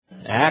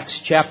Acts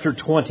chapter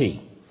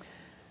 20.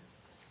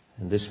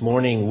 And this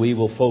morning we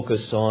will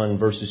focus on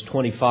verses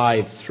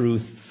 25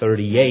 through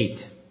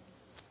 38.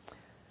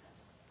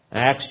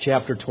 Acts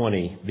chapter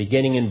 20,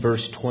 beginning in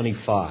verse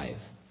 25.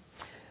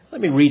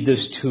 Let me read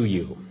this to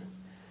you.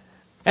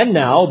 And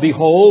now,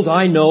 behold,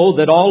 I know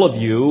that all of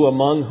you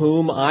among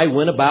whom I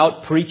went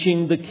about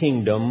preaching the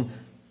kingdom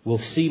will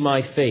see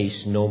my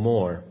face no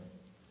more.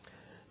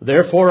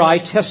 Therefore I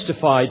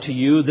testify to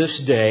you this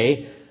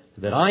day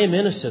that I am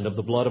innocent of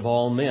the blood of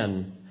all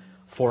men.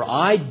 For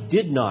I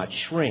did not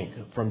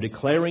shrink from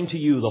declaring to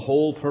you the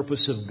whole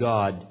purpose of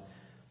God.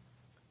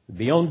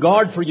 Be on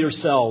guard for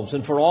yourselves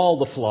and for all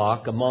the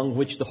flock among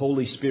which the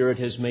Holy Spirit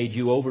has made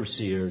you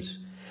overseers,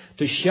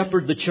 to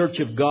shepherd the church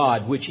of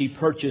God, which He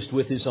purchased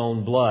with His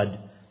own blood.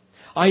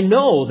 I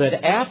know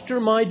that after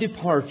my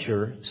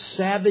departure,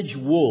 savage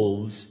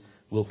wolves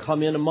will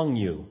come in among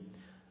you,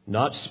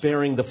 not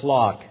sparing the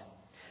flock.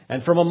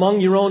 And from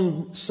among your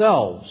own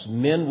selves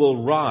men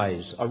will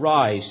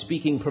arise,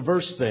 speaking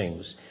perverse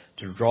things,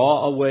 to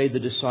draw away the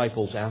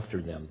disciples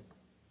after them.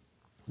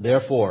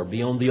 Therefore,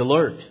 be on the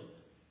alert,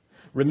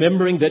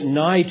 remembering that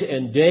night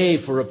and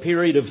day for a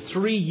period of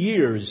 3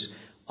 years,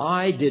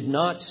 I did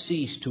not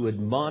cease to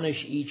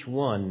admonish each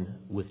one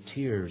with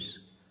tears.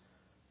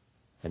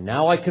 And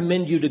now I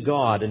commend you to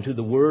God and to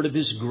the word of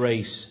His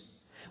grace,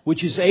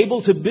 which is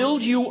able to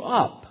build you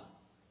up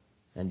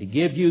and to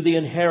give you the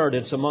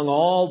inheritance among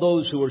all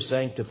those who are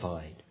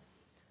sanctified.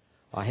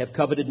 I have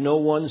coveted no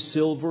one's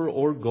silver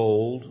or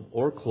gold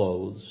or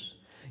clothes.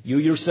 You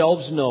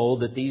yourselves know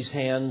that these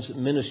hands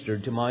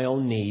ministered to my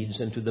own needs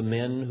and to the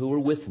men who were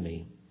with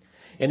me.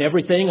 In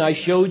everything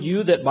I showed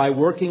you that by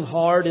working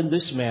hard in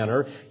this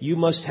manner, you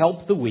must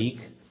help the weak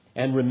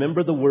and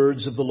remember the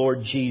words of the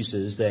Lord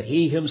Jesus, that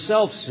He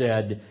Himself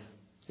said,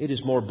 "It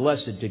is more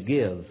blessed to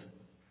give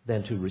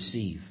than to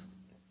receive."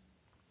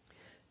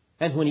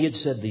 And when He had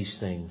said these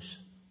things,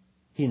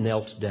 He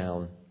knelt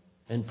down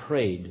and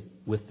prayed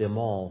with them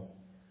all.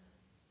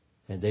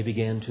 And they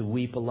began to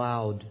weep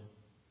aloud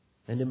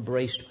and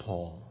embraced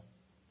Paul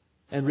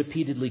and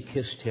repeatedly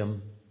kissed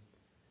him,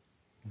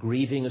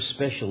 grieving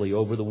especially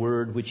over the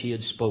word which He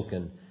had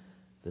spoken,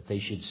 that they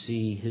should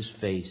see His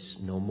face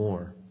no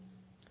more.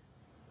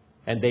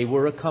 And they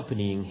were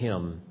accompanying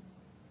him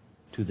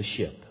to the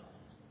ship.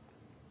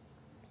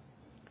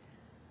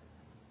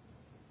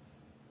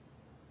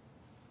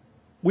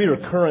 We are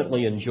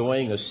currently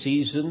enjoying a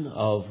season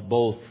of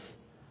both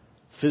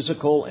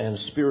physical and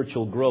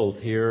spiritual growth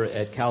here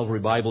at Calvary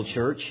Bible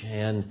Church,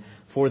 and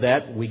for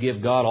that we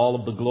give God all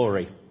of the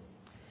glory.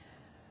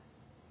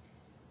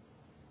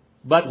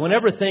 But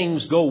whenever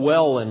things go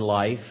well in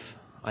life,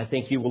 I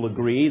think you will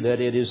agree that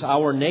it is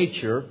our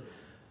nature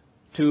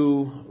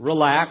to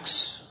relax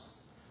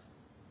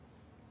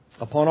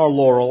upon our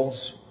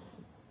laurels,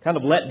 kind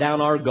of let down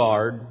our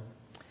guard,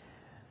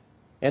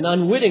 and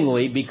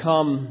unwittingly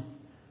become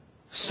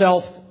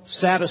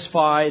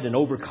self-satisfied and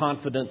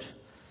overconfident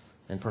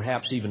and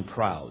perhaps even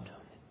proud.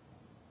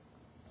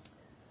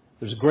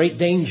 There's a great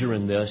danger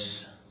in this.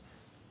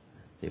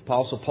 The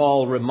Apostle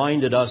Paul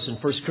reminded us in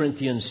 1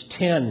 Corinthians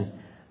 10,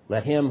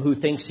 "Let him who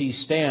thinks he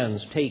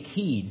stands take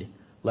heed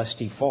lest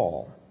he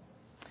fall."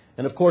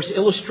 And of course,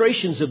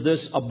 illustrations of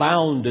this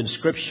abound in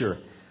Scripture.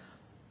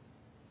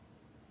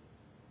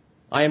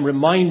 I am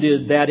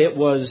reminded that it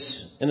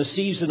was in a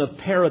season of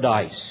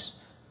paradise,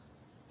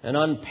 an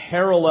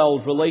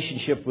unparalleled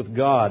relationship with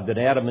God, that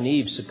Adam and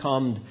Eve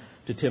succumbed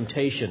to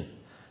temptation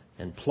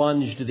and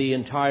plunged the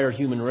entire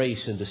human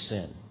race into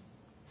sin.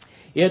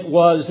 It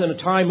was in a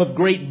time of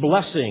great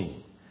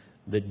blessing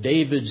that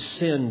David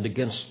sinned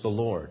against the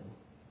Lord.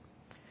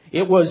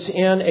 It was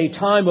in a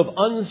time of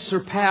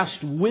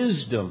unsurpassed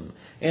wisdom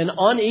and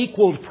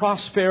unequaled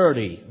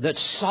prosperity that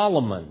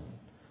Solomon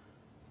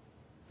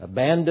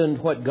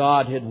abandoned what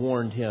God had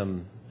warned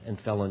him and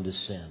fell into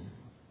sin.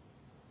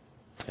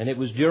 And it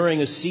was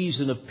during a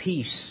season of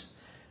peace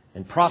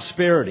and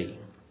prosperity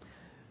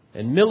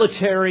and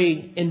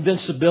military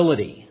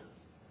invincibility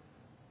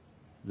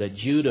that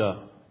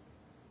Judah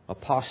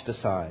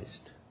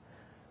apostatized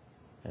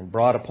and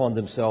brought upon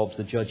themselves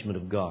the judgment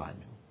of God.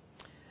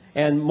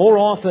 And more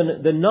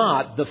often than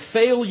not, the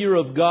failure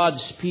of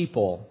God's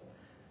people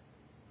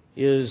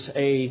is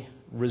a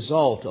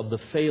result of the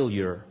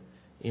failure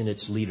in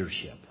its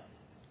leadership.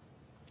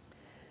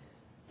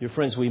 Dear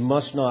friends, we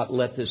must not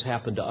let this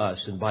happen to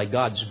us, and by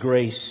God's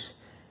grace,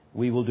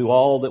 we will do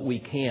all that we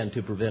can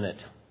to prevent it.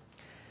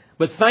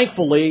 But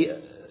thankfully,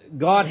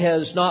 God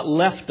has not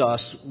left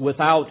us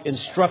without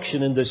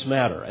instruction in this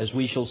matter, as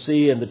we shall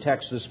see in the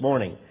text this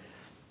morning.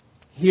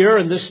 Here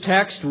in this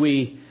text,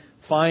 we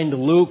find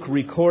Luke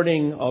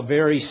recording a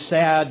very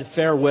sad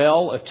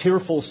farewell, a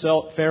tearful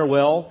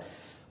farewell.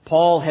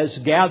 Paul has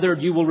gathered,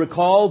 you will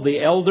recall,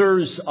 the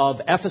elders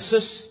of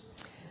Ephesus,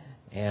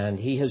 and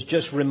he has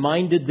just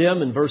reminded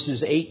them in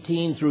verses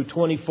 18 through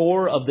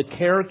 24 of the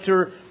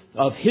character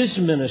of his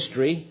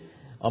ministry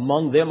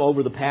among them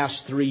over the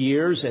past 3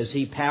 years as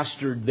he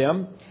pastored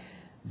them,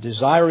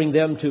 desiring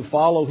them to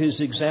follow his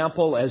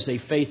example as a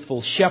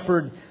faithful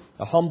shepherd,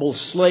 a humble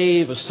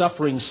slave, a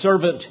suffering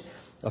servant,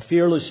 a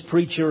fearless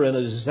preacher, and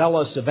a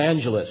zealous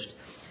evangelist.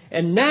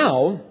 And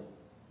now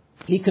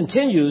he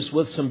continues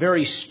with some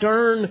very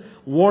stern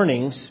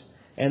warnings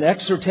and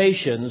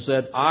exhortations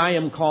that I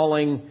am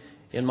calling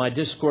in my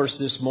discourse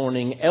this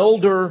morning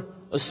elder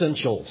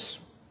essentials.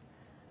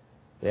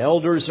 The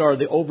elders are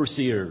the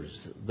overseers,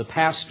 the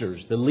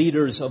pastors, the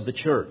leaders of the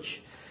church.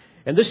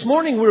 And this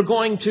morning we're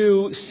going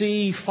to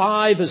see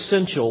 5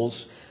 essentials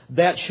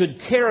that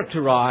should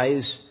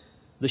characterize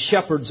the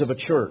shepherds of a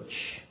church,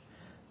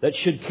 that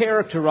should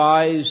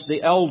characterize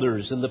the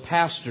elders and the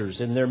pastors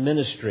in their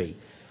ministry.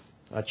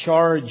 A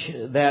charge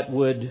that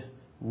would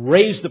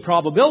raise the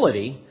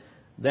probability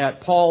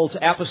that Paul's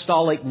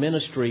apostolic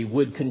ministry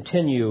would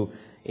continue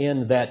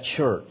in that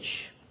church.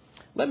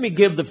 Let me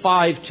give the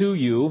 5 to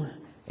you,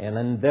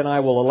 and then I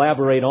will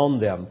elaborate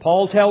on them.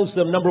 Paul tells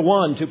them, number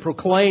 1, to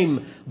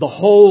proclaim the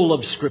whole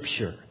of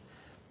Scripture.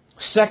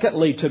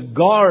 Secondly, to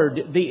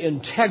guard the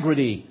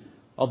integrity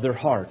of their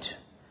heart.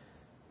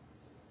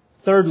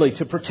 Thirdly,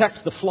 to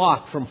protect the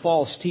flock from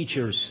false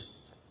teachers.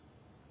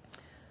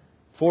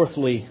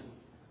 Fourthly,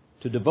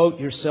 to devote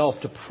yourself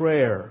to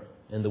prayer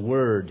and the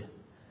Word.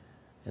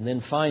 And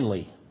then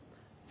finally,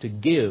 to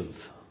give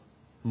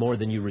more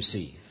than you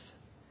receive.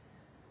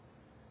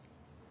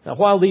 Now,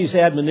 while these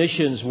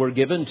admonitions were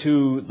given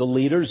to the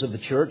leaders of the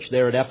church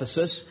there at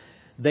Ephesus,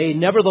 they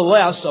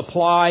nevertheless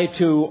apply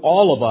to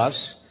all of us.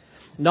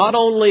 Not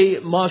only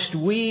must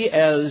we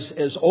as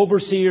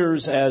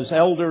overseers, as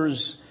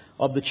elders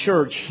of the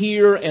church,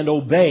 hear and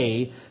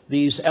obey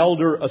these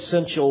elder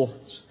essentials,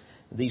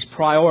 these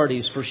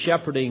priorities for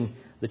shepherding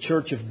the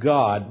church of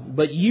God,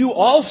 but you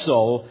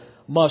also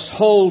must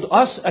hold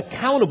us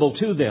accountable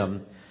to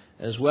them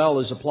as well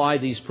as apply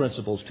these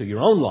principles to your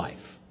own life.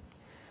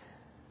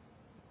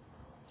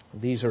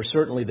 These are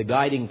certainly the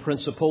guiding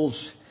principles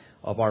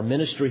of our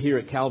ministry here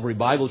at Calvary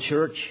Bible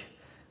Church.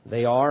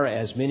 They are,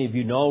 as many of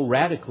you know,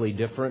 radically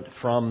different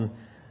from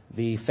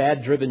the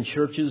fad-driven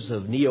churches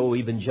of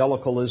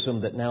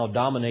neo-evangelicalism that now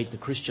dominate the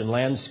Christian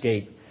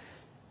landscape.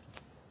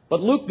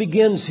 But Luke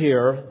begins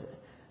here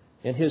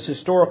in his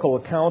historical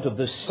account of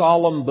this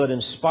solemn but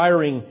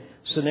inspiring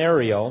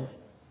scenario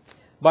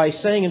by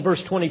saying in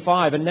verse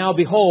 25, "And now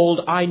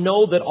behold, I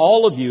know that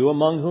all of you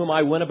among whom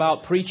I went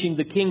about preaching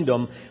the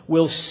kingdom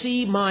will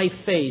see my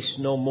face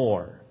no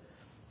more."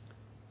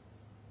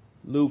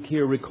 Luke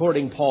here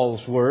recording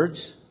Paul's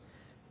words.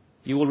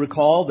 You will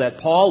recall that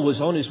Paul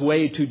was on his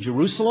way to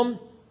Jerusalem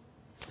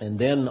and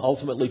then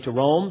ultimately to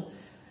Rome.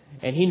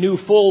 And he knew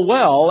full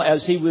well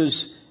as he was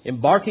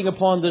embarking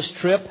upon this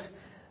trip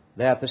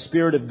that the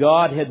Spirit of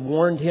God had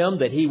warned him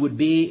that he would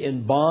be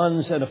in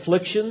bonds and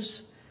afflictions.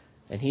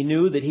 And he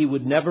knew that he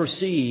would never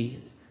see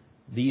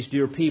these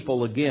dear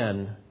people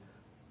again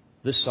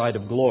this side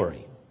of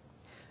glory.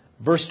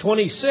 Verse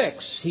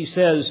 26, he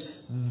says,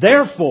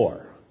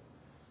 "Therefore,"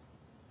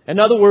 in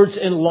other words,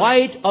 in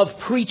light of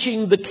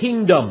preaching the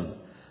kingdom,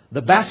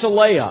 the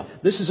basileia,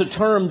 this is a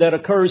term that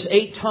occurs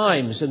 8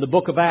 times in the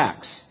book of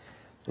Acts,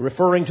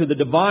 referring to the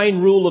divine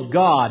rule of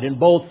God in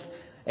both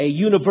a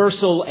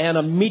universal and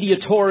a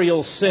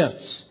mediatorial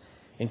sense,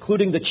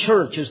 including the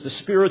church as the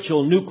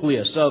spiritual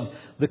nucleus of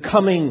the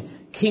coming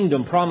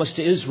kingdom promised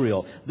to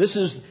Israel. This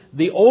is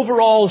the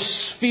overall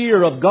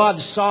sphere of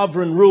God's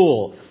sovereign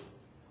rule.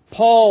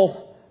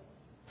 Paul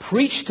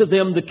preached to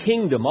them the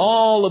kingdom,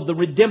 all of the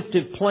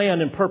redemptive plan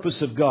and purpose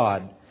of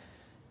God.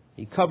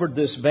 He covered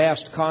this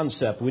vast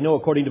concept. We know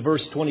according to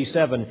verse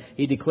 27,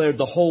 he declared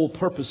the whole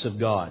purpose of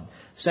God.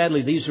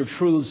 Sadly, these are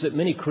truths that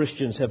many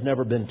Christians have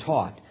never been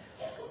taught.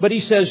 But he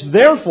says,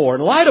 "Therefore,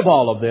 in light of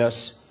all of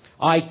this,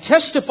 I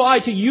testify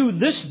to you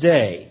this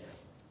day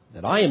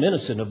that I am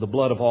innocent of the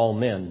blood of all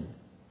men."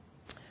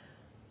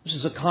 This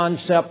is a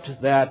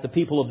concept that the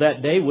people of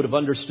that day would have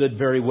understood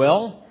very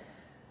well.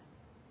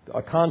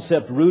 A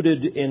concept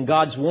rooted in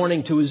God's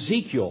warning to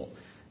Ezekiel.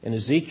 In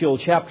Ezekiel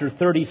chapter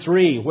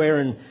 33,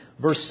 where in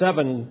verse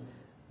 7,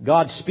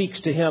 God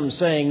speaks to him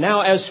saying,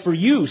 "Now as for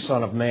you,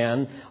 Son of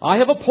Man, I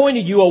have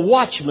appointed you a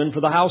watchman for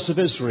the house of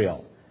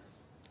Israel.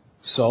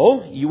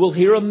 So you will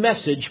hear a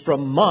message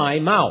from my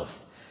mouth,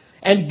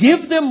 and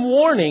give them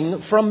warning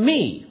from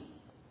me.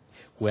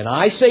 When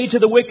I say to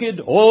the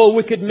wicked, 'O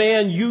wicked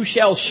man, you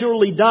shall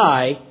surely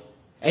die,'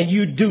 and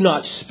you do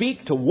not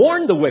speak to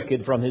warn the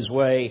wicked from his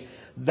way,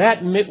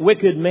 that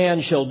wicked man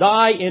shall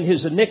die in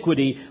his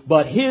iniquity,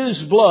 but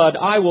his blood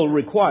I will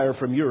require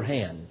from your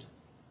hand.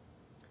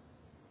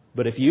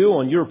 But if you,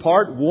 on your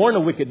part, warn a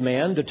wicked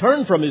man to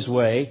turn from his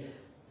way,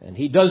 and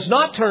he does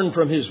not turn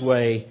from his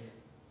way,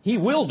 he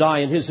will die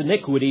in his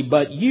iniquity,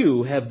 but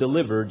you have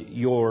delivered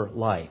your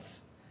life."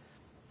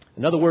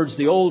 In other words,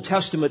 the Old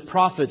Testament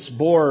prophets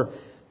bore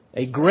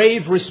a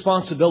grave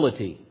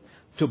responsibility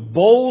to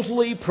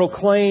boldly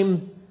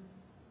proclaim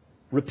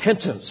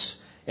repentance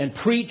and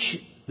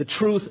preach the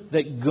truth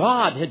that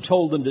God had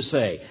told them to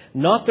say,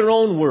 not their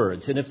own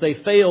words. And if they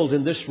failed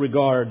in this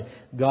regard,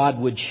 God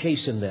would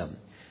chasten them.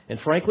 And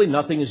frankly,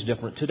 nothing is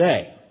different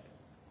today.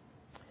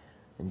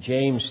 In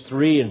James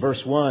 3 and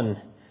verse 1,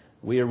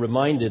 we are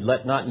reminded,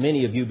 let not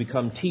many of you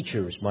become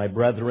teachers, my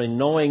brethren,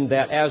 knowing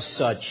that as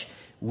such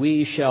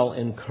we shall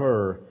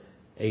incur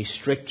a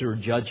stricter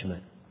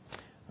judgment.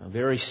 A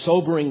very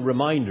sobering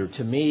reminder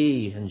to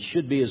me, and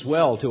should be as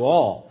well to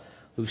all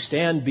who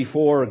stand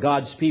before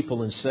God's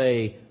people and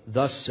say,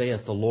 thus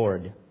saith the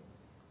Lord.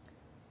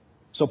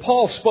 So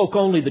Paul spoke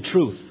only the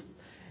truth,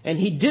 and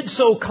he did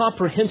so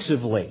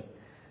comprehensively.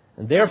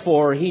 And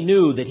therefore, he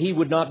knew that he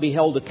would not be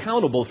held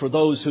accountable for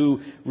those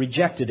who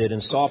rejected it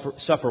and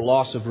suffer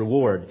loss of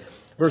reward.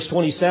 Verse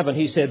 27,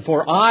 he said,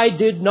 for I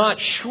did not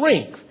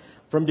shrink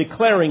from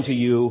declaring to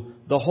you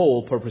the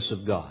whole purpose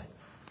of God.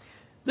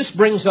 This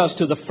brings us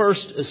to the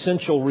first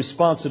essential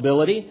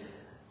responsibility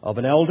of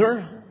an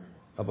elder,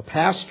 of a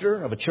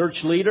pastor, of a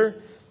church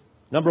leader.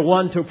 Number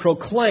one, to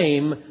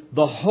proclaim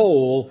the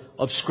whole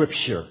of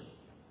Scripture.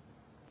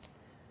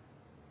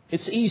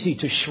 It's easy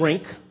to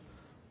shrink.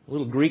 A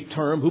little Greek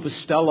term,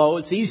 hupastello.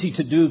 It's easy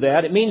to do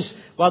that. It means,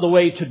 by the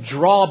way, to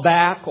draw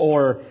back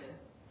or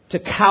to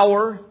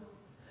cower,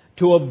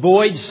 to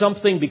avoid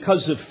something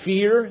because of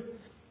fear,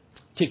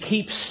 to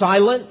keep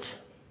silent.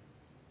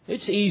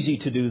 It's easy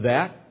to do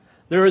that.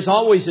 There is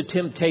always a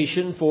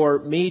temptation for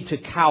me to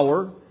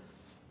cower.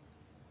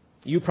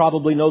 You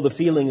probably know the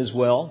feeling as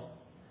well.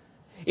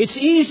 It's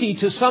easy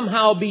to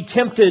somehow be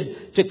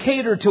tempted to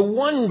cater to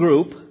one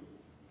group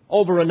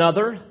over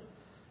another,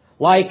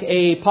 like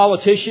a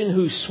politician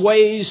who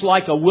sways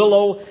like a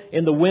willow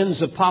in the winds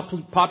of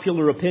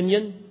popular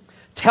opinion,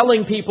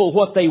 telling people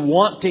what they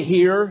want to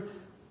hear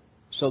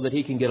so that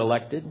he can get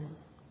elected.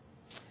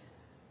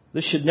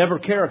 This should never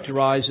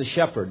characterize a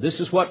shepherd. This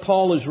is what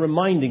Paul is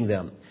reminding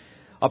them.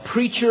 A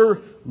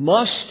preacher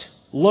must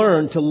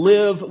learn to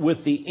live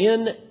with the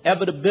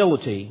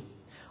inevitability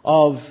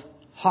of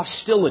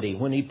hostility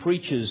when he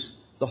preaches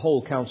the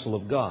whole counsel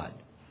of God.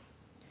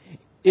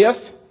 If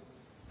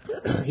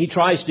he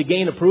tries to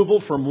gain approval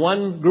from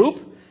one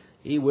group,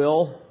 he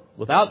will,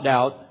 without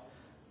doubt,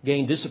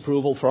 gain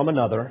disapproval from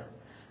another.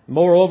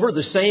 Moreover,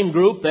 the same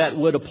group that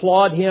would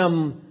applaud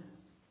him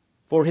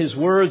for his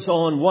words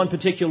on one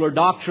particular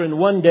doctrine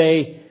one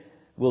day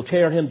will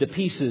tear him to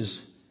pieces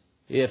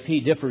if he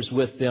differs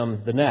with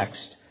them the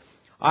next.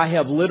 I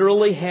have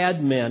literally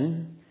had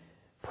men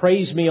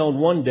praise me on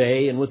one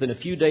day and within a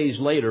few days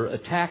later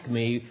attack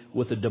me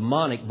with a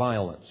demonic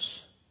violence.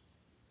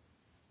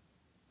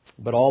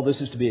 But all this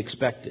is to be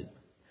expected.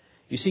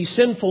 You see,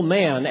 sinful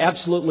man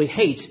absolutely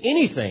hates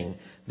anything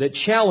that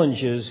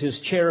challenges his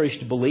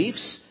cherished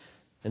beliefs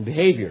and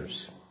behaviors.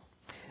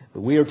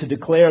 But we are to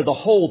declare the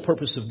whole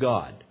purpose of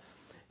God.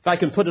 If I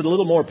can put it a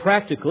little more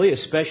practically,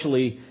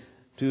 especially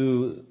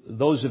to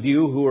those of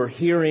you who are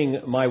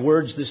hearing my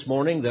words this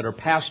morning that are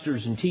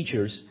pastors and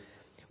teachers,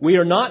 we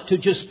are not to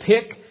just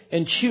pick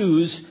and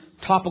choose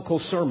topical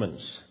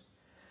sermons.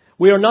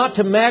 We are not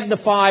to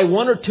magnify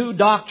one or two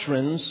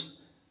doctrines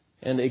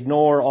and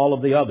ignore all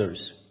of the others.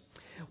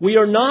 We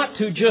are not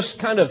to just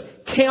kind of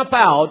camp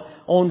out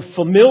on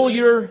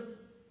familiar,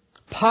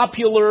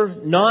 popular,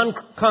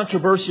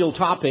 non-controversial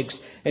topics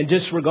and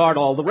disregard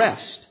all the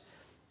rest.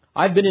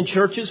 I've been in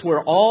churches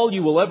where all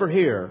you will ever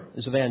hear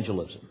is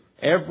evangelism.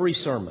 Every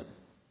sermon,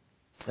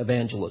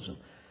 evangelism.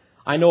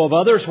 I know of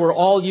others where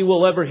all you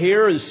will ever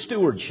hear is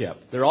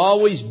stewardship. They're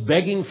always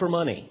begging for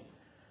money.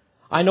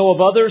 I know of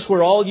others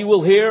where all you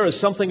will hear is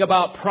something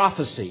about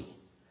prophecy.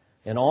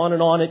 And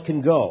on it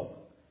can go.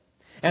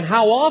 And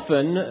how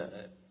often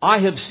I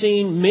have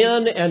seen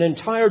men and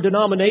entire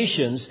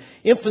denominations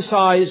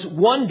emphasize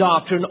one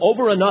doctrine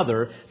over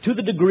another to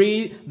the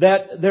degree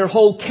that their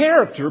whole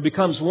character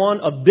becomes one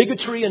of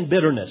bigotry and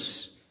bitterness.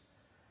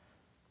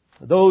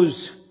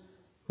 Those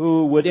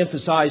who would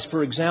emphasize,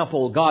 for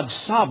example, God's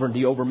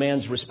sovereignty over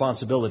man's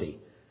responsibility.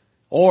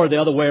 Or the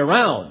other way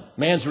around,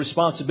 man's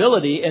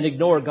responsibility and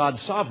ignore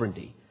God's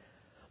sovereignty.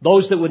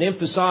 Those that would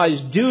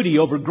emphasize duty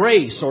over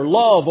grace, or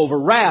love over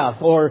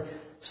wrath, or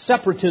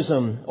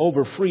separatism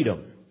over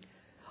freedom.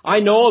 I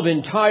know of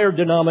entire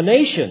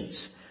denominations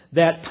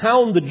that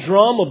pound the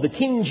drum of the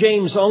King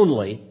James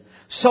only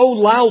so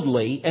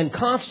loudly and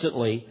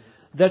constantly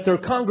that their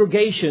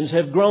congregations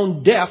have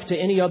grown deaf to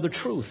any other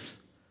truth.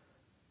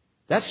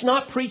 That's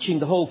not preaching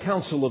the whole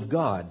counsel of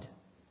God.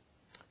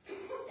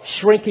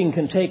 Shrinking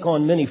can take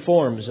on many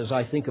forms as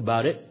I think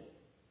about it.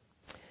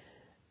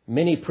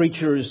 Many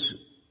preachers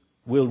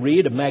will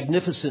read a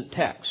magnificent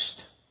text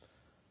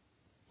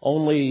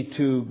only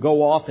to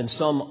go off in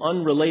some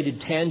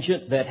unrelated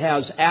tangent that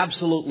has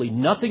absolutely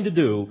nothing to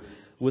do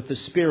with the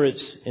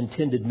Spirit's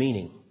intended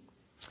meaning.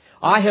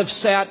 I have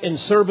sat in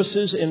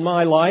services in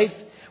my life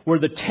where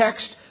the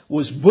text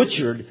was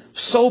butchered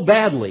so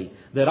badly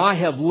that I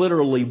have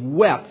literally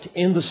wept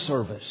in the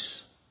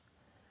service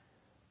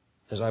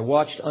as I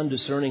watched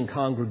undiscerning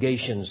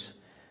congregations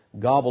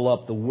gobble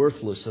up the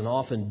worthless and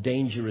often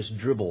dangerous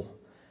dribble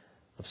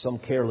of some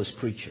careless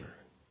preacher.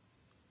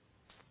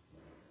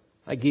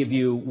 I give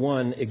you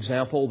one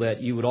example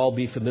that you would all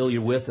be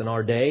familiar with in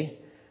our day.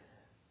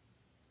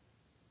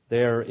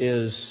 There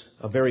is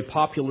a very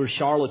popular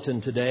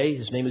charlatan today.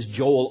 His name is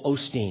Joel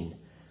Osteen.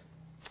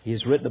 He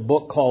has written a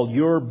book called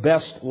Your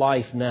Best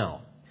Life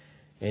Now.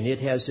 and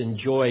it has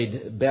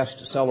enjoyed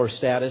bestseller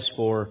status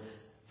for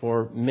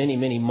many,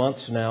 many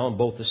months now in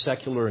both the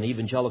secular and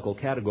evangelical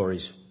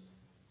categories.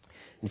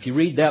 If you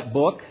read that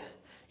book,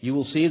 you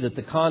will see that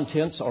the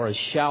contents are as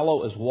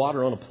shallow as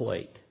water on a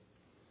plate.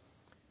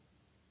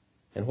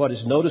 And what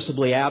is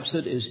noticeably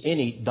absent is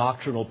any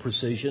doctrinal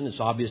precision. It's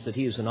obvious that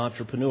he is an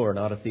entrepreneur,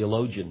 not a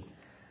theologian.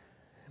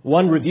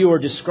 One reviewer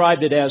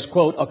described it as,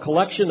 quote, a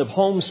collection of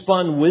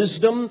homespun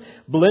wisdom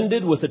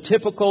blended with a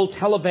typical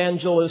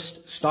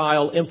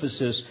televangelist-style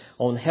emphasis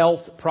on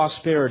health,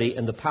 prosperity,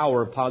 and the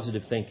power of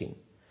positive thinking.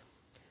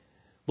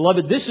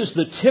 Beloved, this is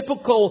the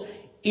typical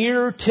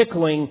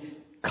ear-tickling,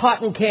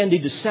 cotton candy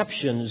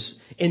deceptions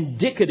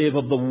indicative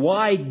of the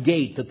wide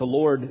gate that the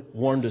Lord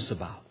warned us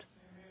about,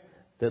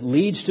 that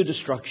leads to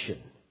destruction.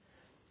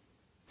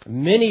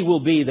 Many will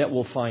be that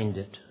will find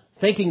it,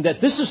 thinking that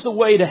this is the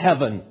way to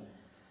heaven.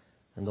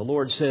 And the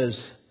Lord says,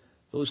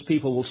 those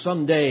people will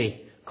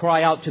someday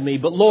cry out to me,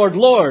 but Lord,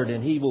 Lord,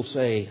 and He will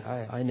say,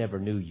 I never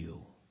knew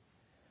you.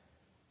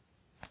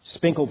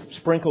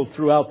 Sprinkled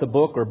throughout the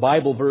book are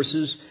Bible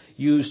verses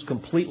used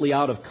completely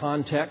out of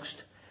context.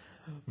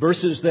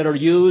 Verses that are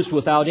used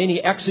without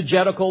any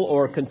exegetical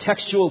or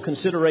contextual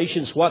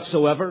considerations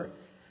whatsoever.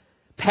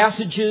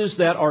 Passages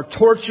that are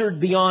tortured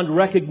beyond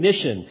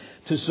recognition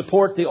to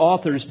support the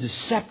author's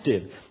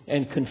deceptive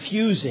and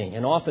confusing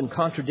and often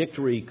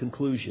contradictory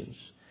conclusions.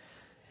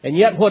 And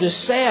yet what is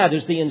sad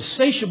is the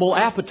insatiable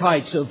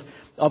appetites of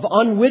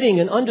unwitting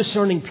and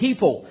undiscerning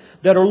people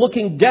that are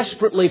looking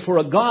desperately for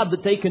a God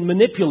that they can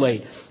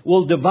manipulate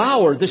will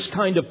devour this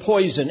kind of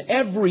poison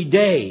every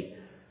day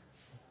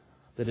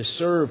that is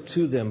served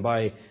to them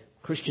by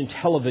Christian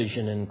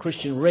television and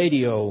Christian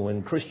radio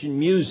and Christian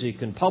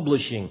music and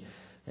publishing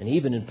and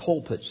even in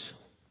pulpits.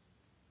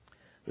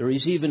 There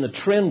is even a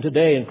trend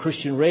today in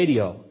Christian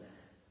radio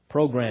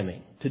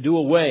programming to do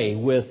away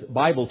with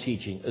Bible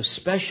teaching,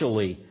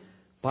 especially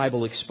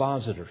Bible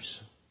expositors.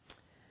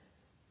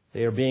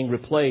 They are being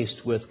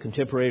replaced with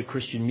contemporary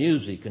Christian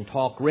music and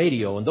talk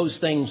radio and those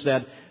things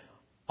that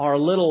are a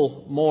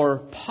little more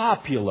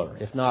popular,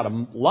 if not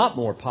a lot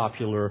more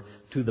popular,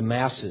 to the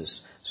masses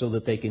so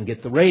that they can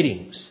get the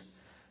ratings.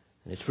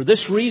 And it's for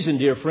this reason,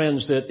 dear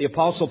friends, that the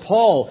Apostle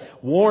Paul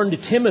warned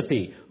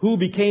Timothy, who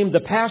became the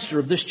pastor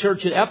of this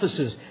church at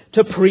Ephesus,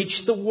 to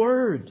preach the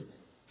Word.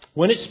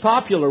 When it's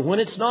popular, when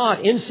it's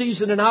not, in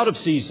season and out of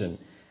season.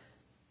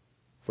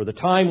 For the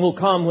time will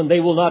come when they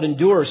will not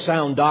endure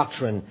sound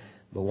doctrine,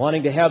 but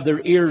wanting to have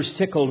their ears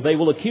tickled, they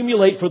will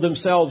accumulate for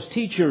themselves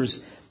teachers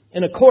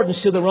in accordance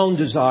to their own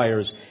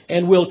desires,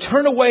 and will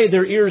turn away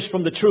their ears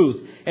from the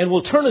truth, and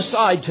will turn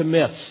aside to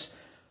myths.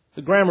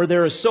 The grammar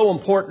there is so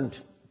important.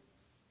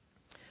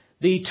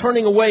 The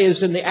turning away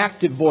is in the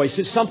active voice.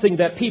 It's something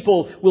that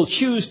people will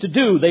choose to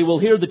do. They will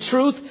hear the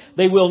truth.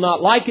 They will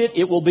not like it.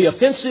 It will be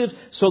offensive,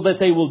 so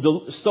they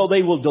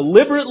will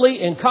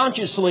deliberately and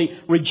consciously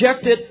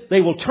reject it.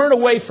 They will turn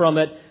away from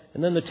it.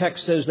 And then the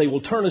text says they will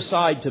turn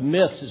aside to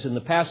myths. As in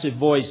the passive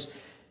voice,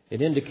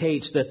 it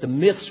indicates that the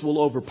myths will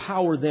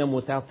overpower them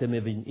without them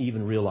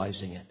even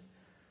realizing it.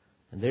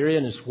 And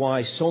therein is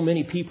why so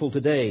many people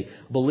today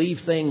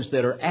believe things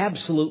that are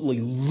absolutely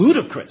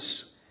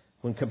ludicrous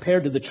when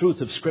compared to the truth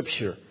of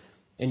Scripture.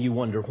 And you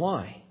wonder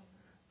why.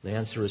 The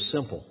answer is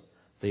simple.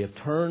 They have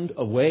turned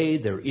away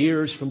their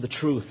ears from the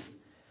truth.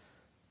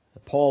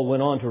 Paul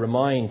went on to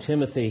remind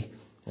Timothy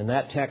in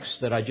that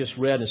text that I just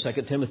read in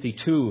 2 Timothy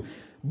 2,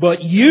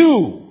 but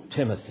you,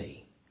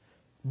 Timothy,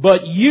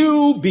 but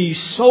you be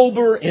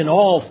sober in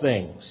all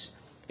things.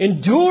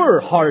 Endure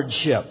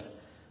hardship.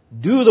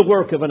 Do the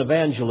work of an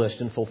evangelist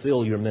and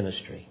fulfill your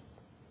ministry.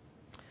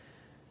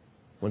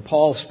 When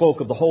Paul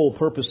spoke of the whole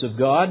purpose of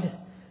God,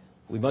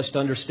 we must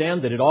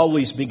understand that it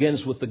always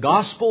begins with the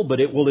gospel, but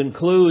it will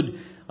include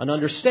an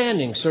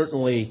understanding,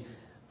 certainly,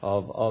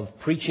 of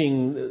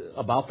preaching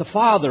about the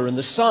Father and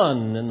the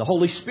Son and the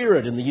Holy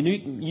Spirit and the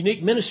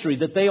unique ministry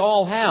that they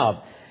all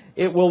have.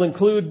 It will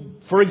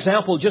include, for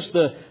example, just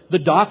the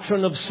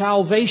doctrine of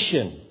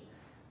salvation,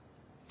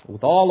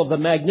 with all of the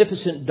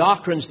magnificent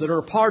doctrines that are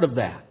a part of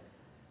that.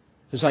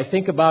 As I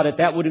think about it,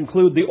 that would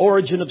include the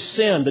origin of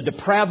sin, the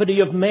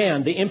depravity of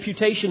man, the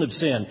imputation of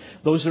sin.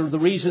 Those are the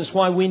reasons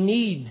why we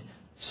need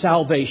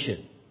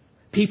salvation.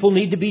 People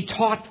need to be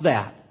taught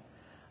that.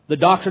 The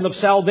doctrine of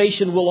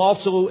salvation will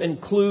also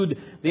include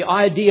the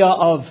idea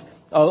of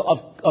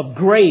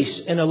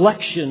grace and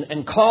election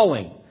and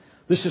calling.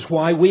 This is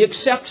why we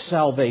accept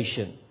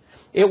salvation.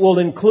 It will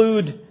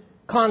include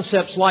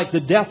concepts like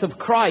the death of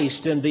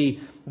Christ and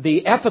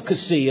the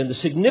efficacy and the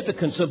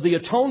significance of the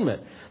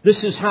atonement.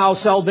 This is how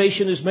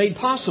salvation is made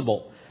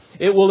possible.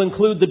 It will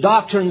include the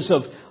doctrines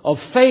of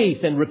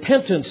faith and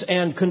repentance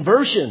and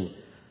conversion.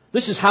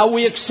 This is how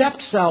we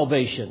accept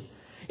salvation.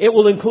 It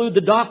will include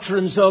the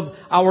doctrines of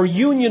our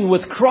union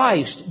with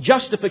Christ,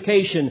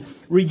 justification,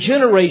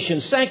 regeneration,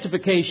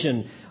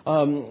 sanctification,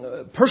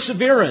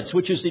 perseverance,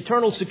 which is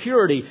eternal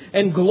security,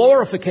 and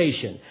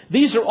glorification.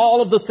 These are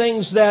all of the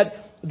things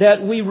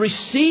that we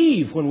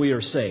receive when we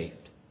are saved.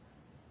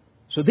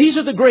 So these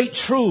are the great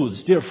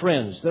truths, dear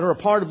friends, that are a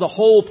part of the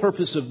whole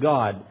purpose of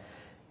God.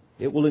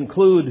 It will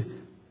include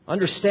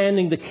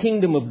understanding the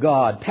kingdom of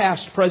God,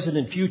 past, present,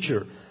 and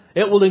future.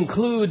 It will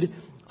include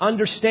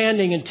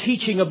understanding and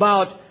teaching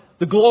about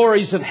the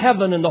glories of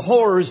heaven and the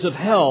horrors of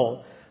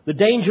hell, the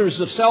dangers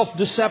of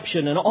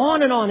self-deception, and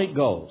on it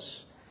goes.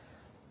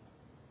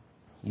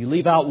 You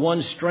leave out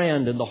one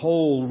strand and the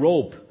whole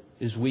rope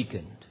is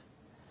weakened.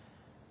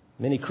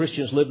 Many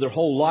Christians live their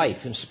whole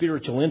life in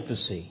spiritual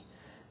infancy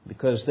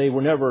because they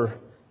were never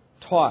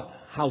taught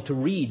how to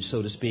read,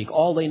 so to speak.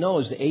 All they know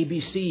is the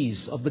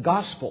ABCs of the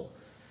gospel.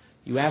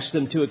 You ask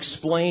them to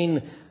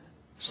explain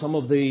some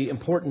of the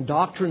important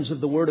doctrines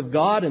of the Word of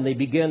God, and they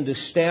begin to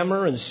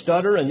stammer and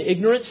stutter in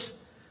ignorance.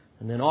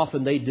 And then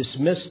often they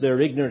dismiss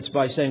their ignorance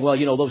by saying, well,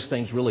 those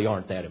things really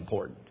aren't that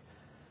important.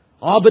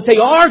 But they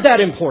are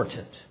that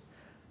important.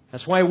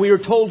 That's why we are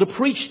told to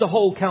preach the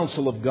whole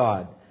counsel of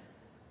God.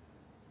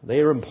 They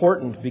are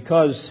important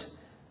because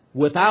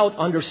without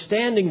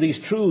understanding these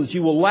truths,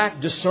 you will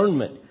lack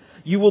discernment.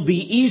 You will be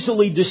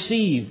easily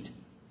deceived.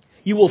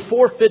 You will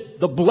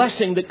forfeit the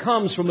blessing that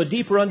comes from a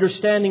deeper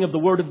understanding of the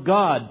Word of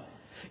God.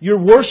 Your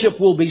worship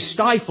will be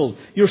stifled.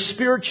 Your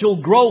spiritual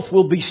growth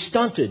will be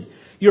stunted.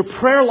 Your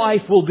prayer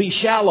life will be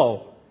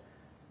shallow.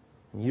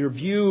 Your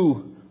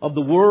view of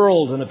the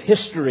world and of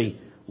history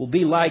will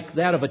be like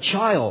that of a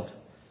child.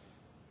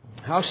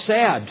 How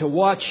sad to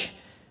watch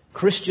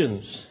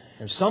Christians,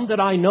 and some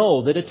that I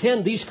know, that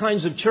attend these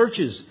kinds of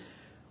churches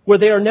where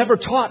they are never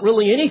taught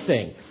really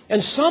anything.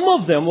 And some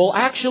of them will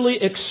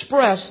actually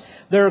express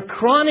their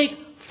chronic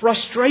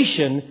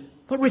frustration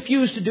but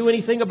refuse to do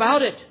anything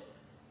about it.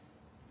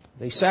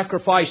 They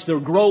sacrifice their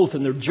growth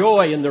and their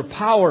joy and their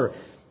power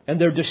and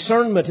their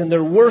discernment and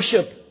their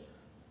worship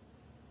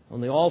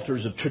on the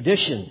altars of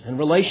tradition and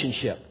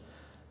relationship.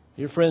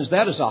 Dear friends,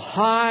 that is a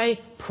high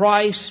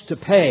price to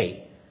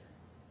pay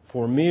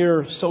for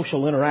mere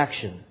social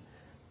interaction.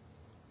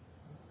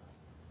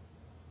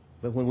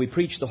 But when we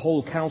preach the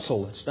whole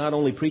counsel, it's not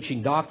only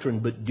preaching doctrine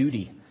but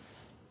duty.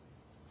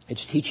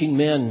 It's teaching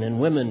men and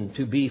women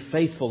to be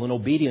faithful in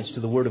obedience to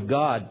the Word of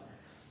God.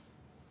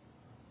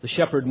 The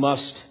shepherd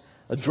must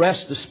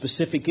address the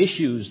specific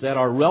issues that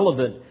are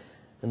relevant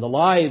in the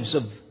lives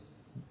of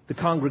the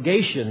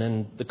congregation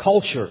and the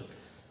culture,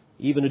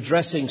 even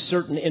addressing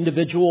certain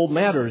individual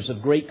matters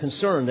of great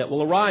concern that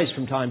will arise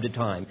from time to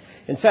time.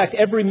 In fact,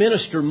 every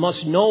minister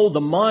must know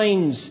the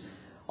minds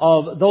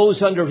of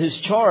those under his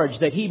charge,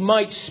 that he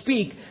might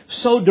speak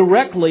so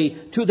directly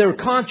to their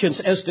conscience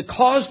as to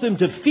cause them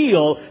to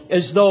feel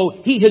as though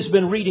he has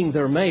been reading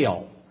their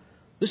mail.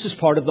 This is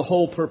part of the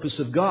whole purpose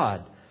of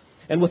God.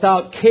 And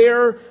without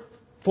care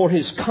for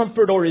his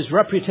comfort or his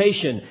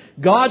reputation,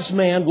 God's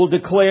man will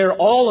declare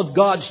all of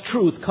God's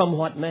truth come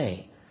what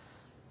may.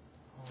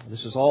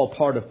 This is all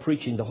part of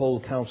preaching the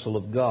whole counsel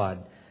of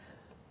God.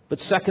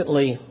 But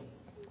secondly,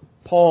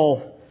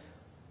 Paul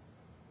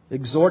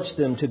exhorts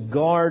them to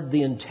guard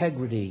the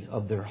integrity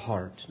of their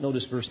heart.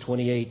 Notice verse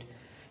 28.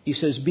 He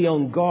says, be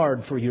on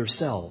guard for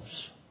yourselves.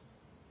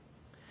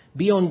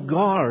 Be on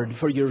guard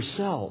for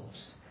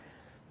yourselves.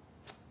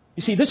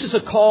 You see, this is a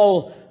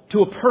call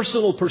to a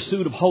personal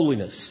pursuit of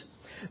holiness.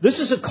 This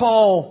is a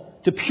call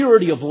to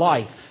purity of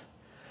life.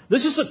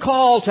 This is a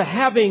call to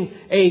having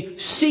a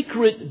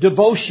secret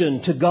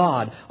devotion to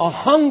God, a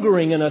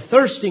hungering and a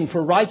thirsting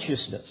for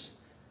righteousness.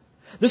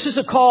 This is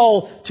a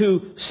call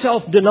to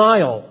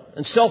self-denial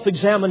and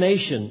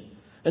self-examination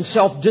and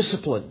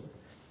self-discipline.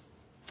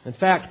 In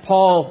fact,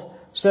 Paul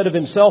said of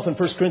himself in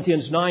 1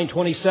 Corinthians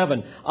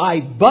 9:27, I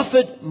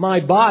buffet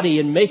my body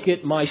and make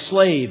it my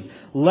slave,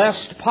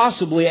 lest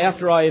possibly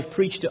after I have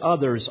preached to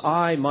others,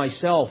 I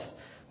myself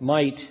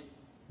might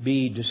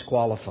be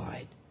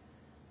disqualified.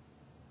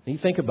 And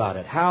you think about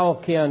it.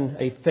 How can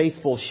a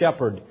faithful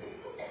shepherd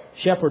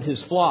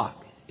his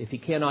flock if he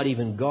cannot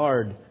even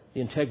guard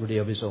the integrity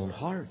of his own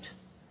heart?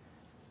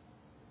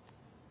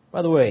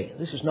 By the way,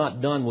 this is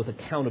not done with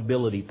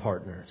accountability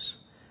partners.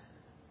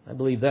 I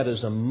believe that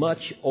is a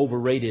much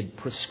overrated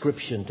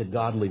prescription to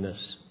godliness.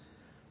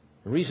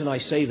 The reason I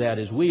say that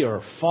is we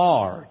are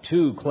far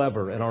too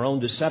clever in our own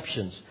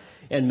deceptions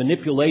and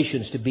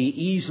manipulations to be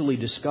easily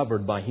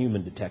discovered by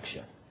human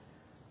detection.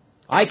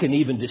 I can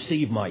even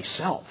deceive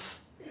myself.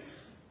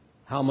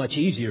 How much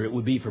easier it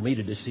would be for me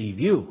to deceive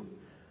you.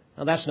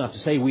 Now, that's not to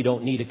say we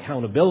don't need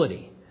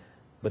accountability.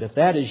 But if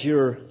that is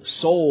your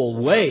sole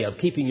way of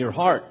keeping your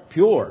heart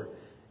pure,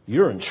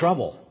 you're in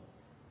trouble.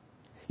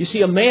 You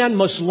see, a man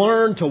must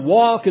learn to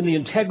walk in the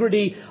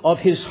integrity of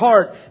his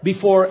heart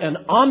before an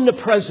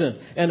omnipresent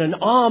and an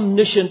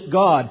omniscient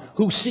God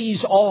who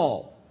sees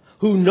all,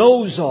 who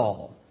knows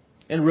all,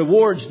 and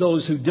rewards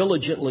those who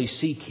diligently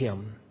seek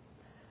Him.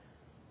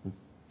 In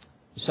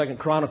 2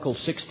 Chronicles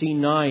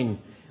 16:9,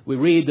 we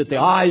read that the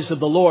eyes of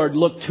the Lord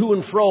look to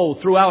and fro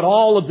throughout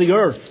all of the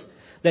earth,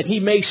 that He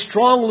may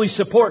strongly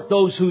support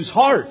those whose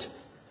heart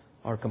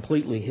are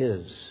completely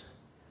His.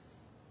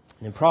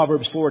 And in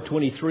Proverbs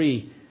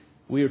 4:23,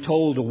 we are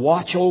told to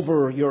watch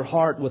over your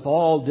heart with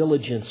all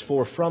diligence,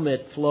 for from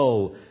it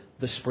flow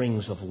the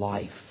springs of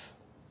life.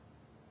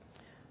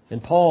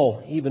 And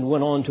Paul even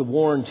went on to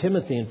warn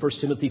Timothy in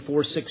 1 Timothy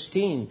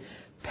 4:16,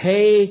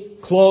 Pay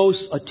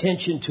close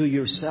attention to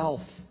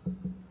yourself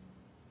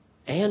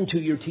and to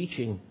your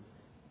teaching.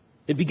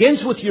 It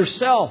begins with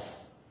yourself,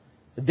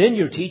 then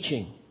your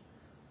teaching.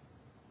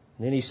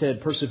 And then he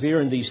said,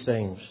 persevere in these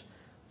things,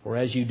 for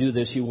as you do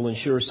this, you will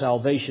ensure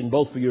salvation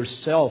both for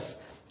yourself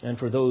and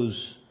for those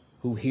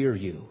who hear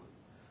you.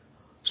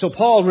 So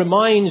Paul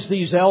reminds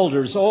these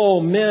elders,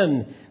 oh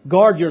men,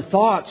 guard your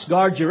thoughts,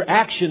 guard your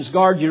actions,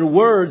 guard your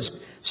words,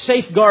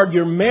 safeguard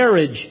your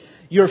marriage,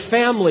 your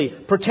family,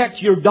 protect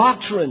your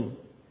doctrine.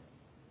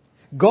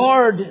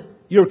 Guard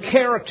your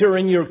character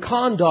and your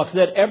conduct,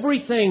 that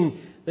everything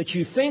that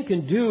you think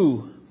and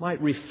do might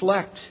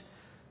reflect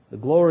the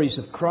glories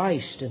of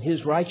Christ and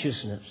His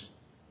righteousness.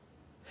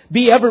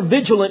 Be ever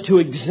vigilant to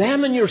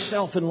examine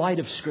yourself in light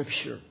of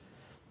Scripture,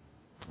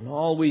 and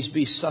always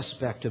be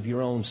suspect of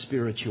your own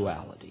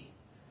spirituality.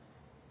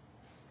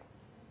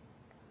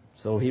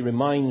 So he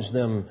reminds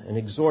them and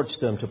exhorts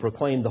them to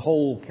proclaim the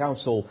whole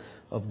counsel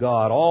of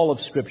God, all of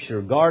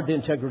Scripture, guard the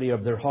integrity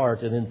of their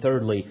heart, and then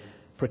thirdly,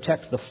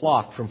 protect the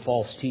flock from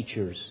false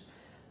teachers.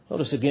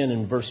 Notice again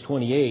in verse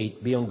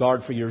 28, be on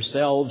guard for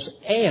yourselves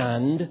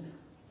and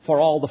for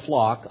all the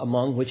flock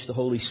among which the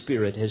Holy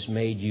Spirit has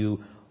made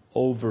you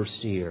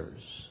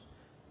overseers,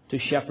 to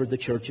shepherd the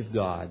church of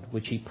God,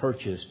 which He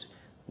purchased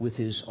with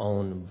His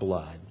own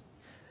blood.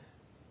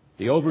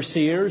 The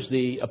overseers,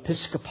 the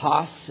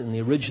episkopos in the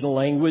original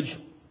language,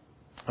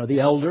 are the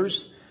elders.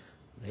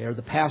 They are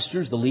the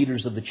pastors, the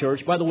leaders of the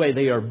church. By the way,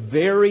 they are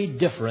very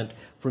different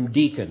from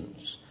deacons.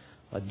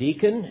 A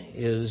deacon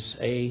is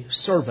a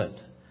servant.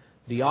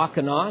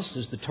 Diakonos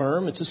is the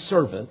term. It's a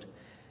servant.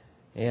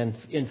 And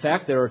in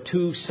fact, there are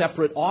two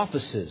separate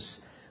offices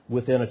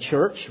within a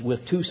church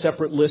with two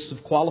separate lists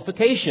of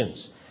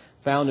qualifications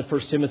found in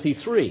 1 Timothy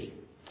 3.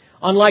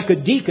 Unlike a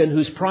deacon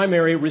whose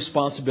primary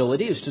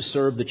responsibility is to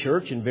serve the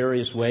church in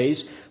various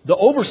ways, the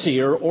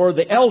overseer or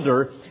the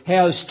elder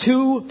has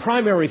two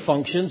primary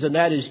functions, and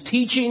that is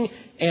teaching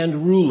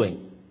and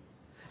ruling.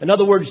 In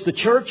other words, the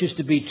church is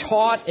to be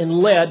taught and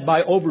led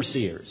by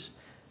overseers,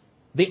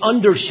 the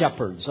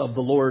under-shepherds of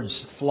the Lord's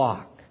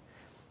flock.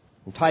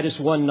 In Titus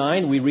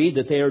 1:9, we read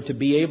that they are to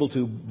be able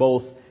to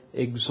both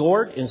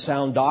exhort in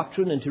sound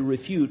doctrine and to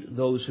refute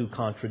those who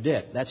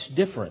contradict. That's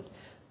different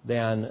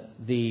than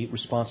the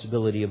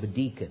responsibility of a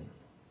deacon.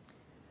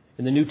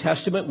 In the New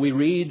Testament, we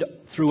read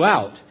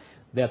throughout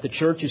that the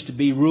church is to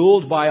be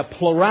ruled by a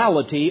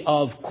plurality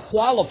of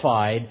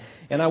qualified,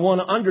 and I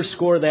want to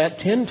underscore that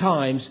 10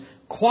 times,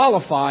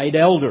 qualified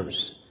elders.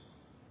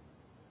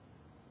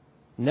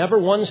 Never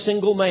one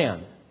single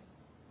man,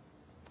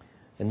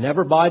 and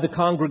never by the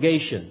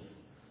congregation.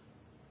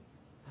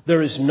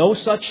 There is no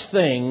such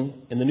thing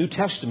in the New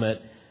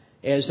Testament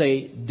as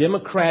a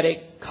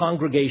democratic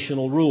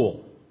congregational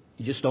rule.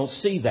 You just don't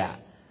see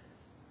that.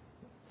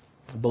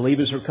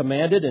 Believers are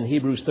commanded in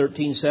Hebrews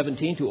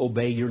 13:17 to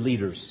obey your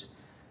leaders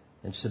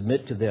and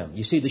submit to them.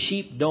 You see, the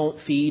sheep don't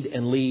feed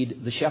and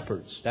lead the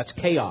shepherds. That's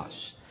chaos.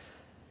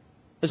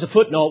 As a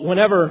footnote,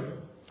 whenever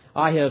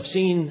I have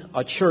seen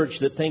a church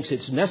that thinks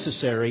it's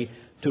necessary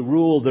to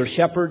rule their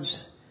shepherds,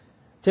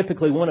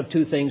 typically one of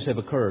two things have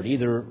occurred.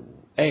 Either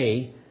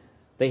A,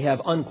 they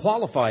have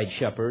unqualified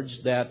shepherds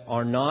that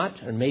are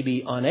not, or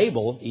maybe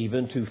unable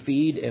even, to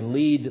feed and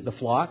lead the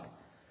flock.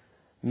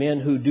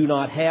 Men who do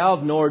not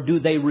have, nor do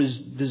they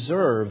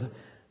deserve,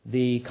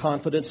 the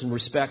confidence and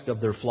respect of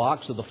their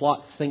flock. So the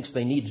flock thinks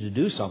they need to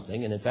do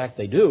something, and in fact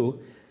they do.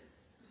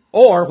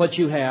 Or what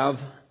you have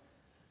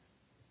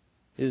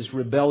is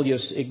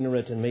rebellious,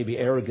 ignorant, and maybe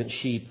arrogant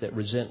sheep that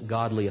resent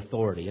godly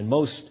authority. And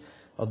most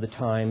of the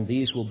time,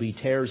 these will be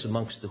tares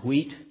amongst the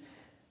wheat,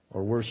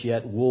 or worse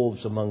yet,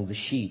 wolves among the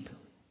sheep.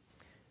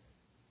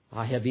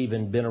 I have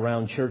even been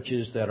around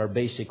churches that are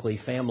basically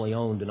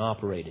family-owned and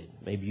operated.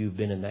 Maybe you've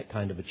been in that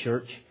kind of a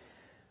church.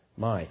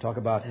 My, talk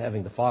about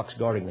having the fox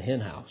guarding the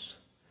hen house.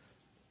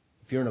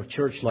 If you're in a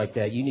church like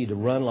that, you need to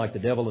run like the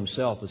devil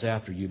himself is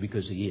after you,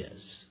 because he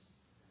is.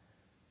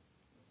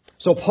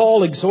 So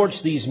Paul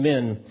exhorts these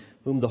men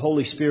whom the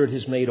Holy Spirit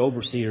has made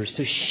overseers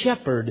to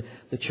shepherd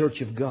the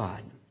church of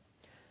God.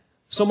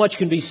 So much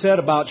can be said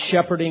about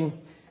shepherding.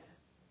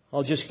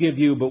 I'll just give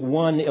you but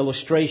one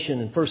illustration.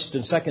 In 1st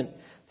and 2nd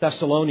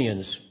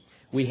Thessalonians,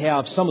 we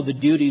have some of the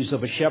duties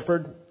of a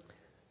shepherd.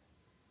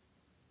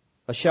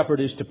 A shepherd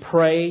is to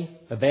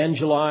pray,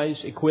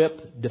 evangelize,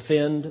 equip,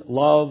 defend,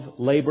 love,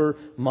 labor,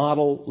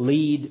 model,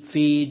 lead,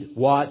 feed,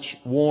 watch,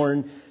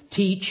 warn,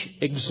 teach,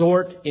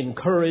 exhort,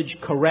 encourage,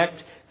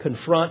 correct,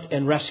 confront,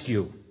 and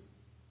rescue.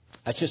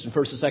 That's just in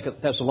 1st and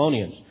 2nd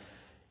Thessalonians.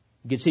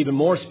 It gets even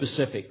more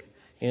specific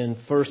in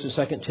 1st and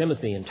 2nd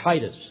Timothy and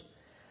Titus.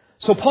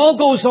 So Paul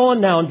goes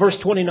on now in verse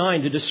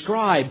 29 to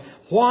describe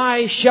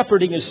why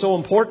shepherding is so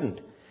important.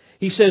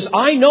 He says,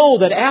 I know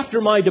that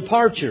after my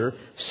departure,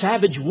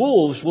 savage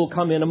wolves will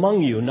come in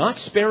among you, not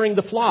sparing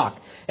the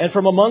flock. And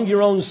from among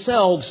your own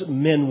selves,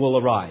 men will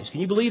arise. Can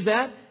you believe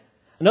that?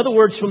 In other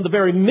words, from the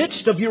very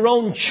midst of your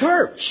own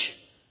church,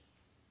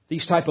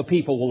 these type of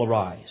people will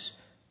arise,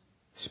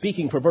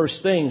 speaking perverse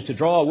things to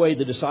draw away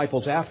the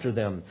disciples after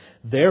them.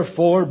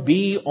 Therefore,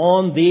 be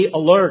on the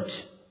alert.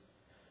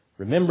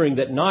 remembering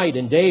that night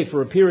and day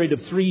for a period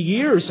of 3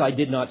 years I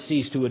did not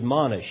cease to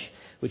admonish,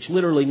 which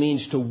literally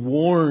means to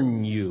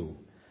warn you,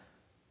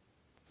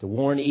 to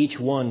warn each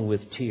one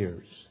with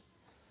tears.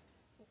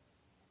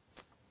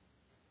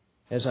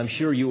 As I'm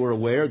sure you are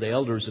aware, the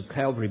elders of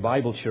Calvary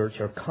Bible Church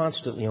are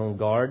constantly on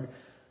guard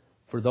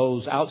for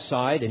those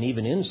outside and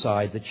even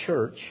inside the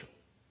church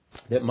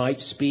that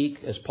might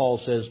speak, as Paul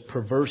says,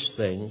 perverse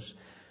things.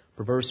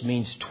 Perverse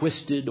means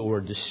twisted or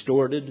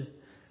distorted,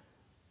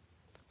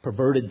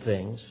 perverted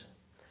things.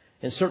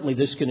 And certainly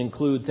this can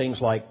include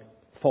things like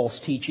false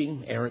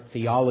teaching, errant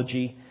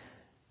theology,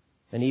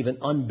 and even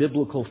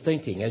unbiblical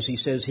thinking, as he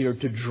says here,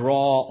 to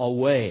draw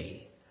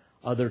away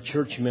other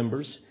church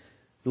members.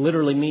 It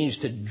literally means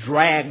to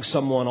drag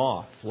someone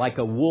off, like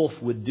a wolf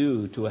would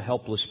do to a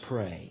helpless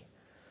prey.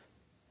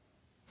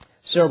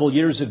 Several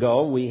years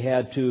ago, we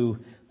had to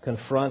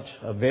confront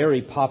a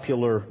very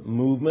popular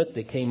movement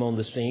that came on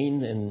the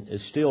scene and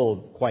is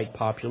still quite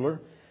popular,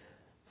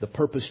 the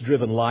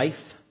purpose-driven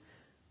life,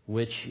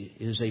 which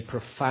is a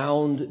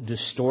profound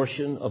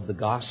distortion of the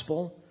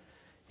gospel.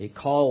 It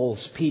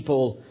calls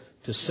people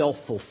to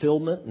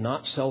self-fulfillment,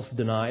 not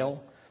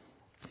self-denial.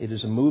 It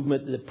is a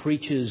movement that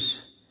preaches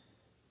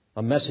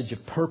a message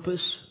of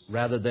purpose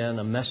rather than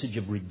a message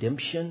of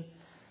redemption.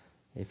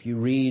 If you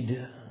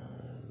read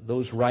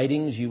those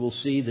writings, you will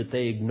see that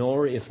they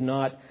ignore, if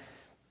not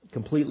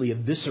completely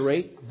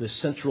eviscerate, the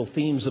central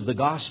themes of the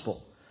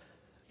gospel.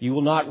 You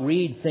will not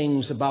read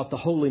things about the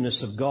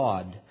holiness of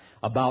God,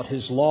 about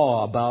His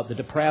law, about the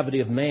depravity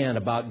of man,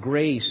 about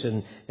grace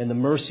and the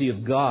mercy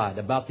of God,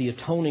 about the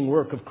atoning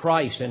work of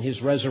Christ and His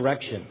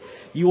resurrection.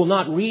 You will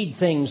not read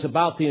things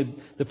about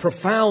the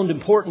profound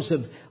importance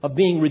of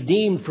being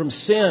redeemed from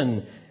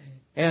sin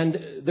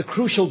and the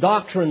crucial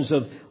doctrines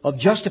of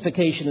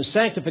justification and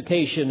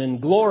sanctification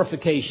and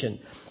glorification.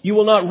 You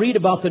will not read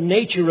about the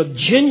nature of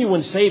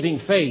genuine saving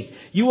faith.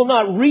 You will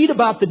not read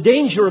about the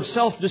danger of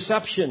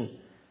self-deception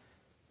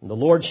and the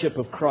lordship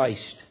of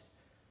Christ.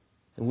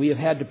 And we have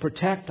had to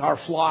protect our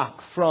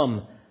flock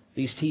from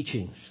these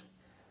teachings.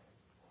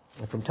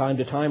 And from time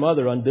to time,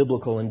 other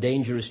unbiblical and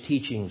dangerous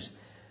teachings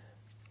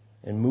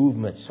and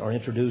movements are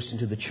introduced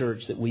into the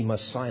church that we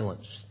must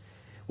silence.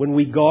 When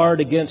we guard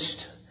against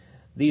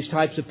these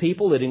types of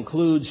people, it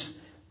includes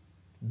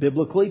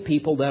biblically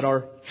people that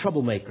are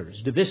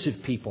troublemakers,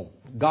 divisive people,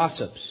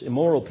 gossips,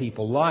 immoral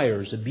people,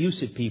 liars,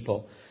 abusive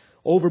people,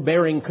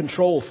 overbearing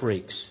control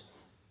freaks.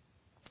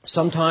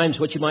 Sometimes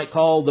what you might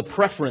call the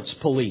preference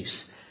police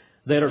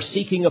that are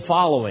seeking a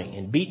following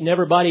and beating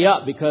everybody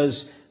up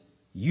because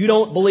you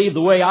don't believe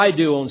the way I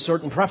do on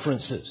certain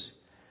preferences.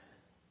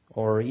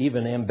 Or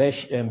even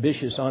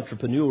ambitious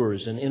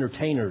entrepreneurs and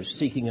entertainers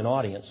seeking an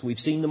audience. We've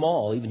seen them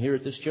all, even here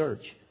at this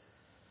church.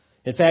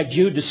 In fact,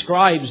 Jude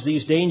describes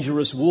these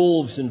dangerous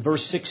wolves in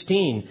verse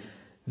 16.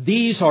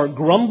 These are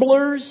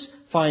grumblers,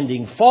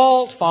 finding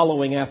fault,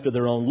 following after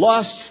their own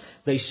lusts.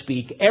 They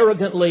speak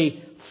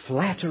arrogantly,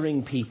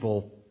 flattering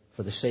people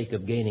for the sake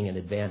of gaining an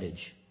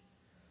advantage.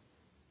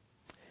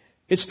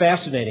 It's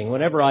fascinating.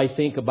 Whenever I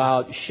think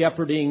about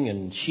shepherding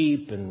and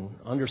sheep and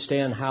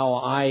understand how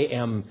I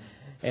am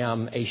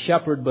a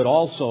shepherd, but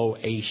also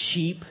a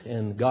sheep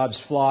in God's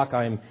flock,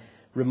 I'm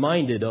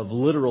reminded of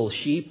literal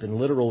sheep and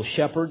literal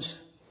shepherds.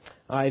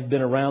 I've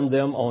been around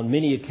them on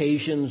many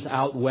occasions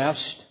out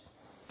west.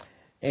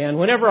 And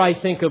whenever I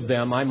think of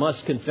them, I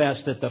must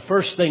confess that the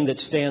first thing that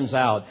stands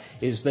out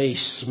is they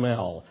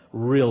smell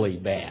really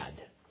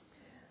bad.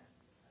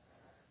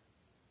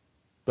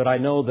 But I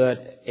know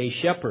that a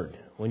shepherd,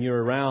 when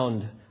you're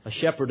around a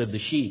shepherd of the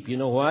sheep, you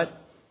know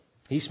what?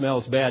 He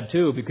smells bad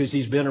too because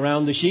he's been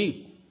around the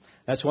sheep.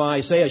 That's why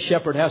I say a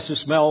shepherd has to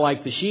smell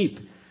like the sheep,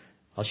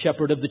 a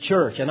shepherd of the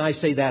church. And I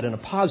say that in a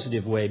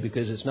positive way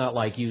because it's not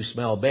like you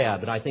smell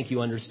bad, but I think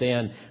you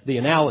understand the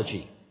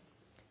analogy.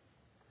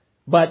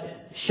 But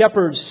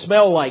shepherds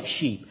smell like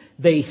sheep.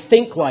 They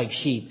think like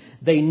sheep.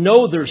 They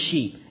know they're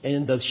sheep,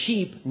 and the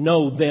sheep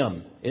know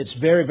them. It's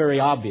very, very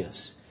obvious.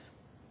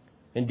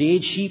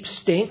 Indeed, sheep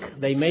stink.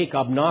 They make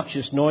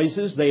obnoxious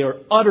noises. They are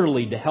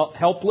utterly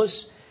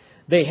helpless.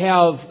 They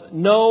have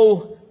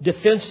no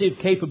defensive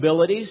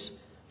capabilities.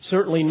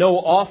 Certainly no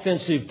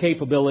offensive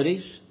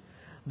capabilities.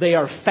 They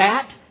are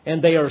fat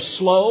and they are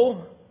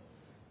slow.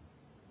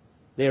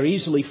 They are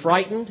easily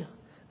frightened.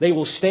 They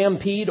will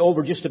stampede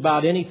over just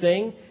about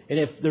anything. And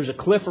if there's a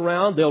cliff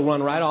around, they'll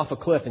run right off a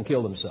cliff and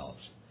kill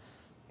themselves.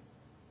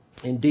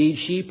 Indeed,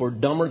 sheep are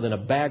dumber than a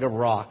bag of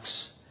rocks.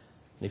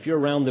 If you're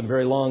around them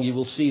very long, you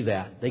will see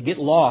that. They get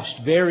lost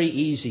very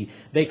easy.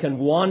 They can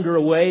wander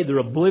away. They're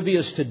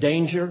oblivious to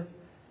danger.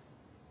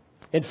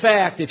 In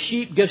fact, if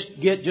sheep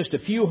get just a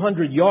few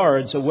hundred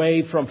yards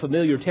away from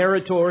familiar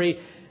territory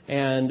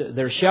and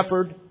their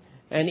shepherd,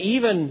 and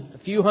even a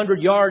few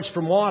hundred yards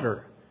from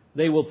water,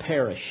 they will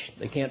perish.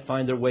 They can't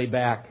find their way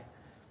back.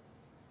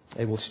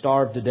 They will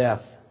starve to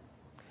death.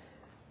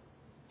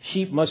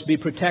 Sheep must be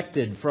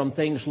protected from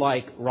things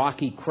like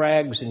rocky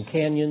crags and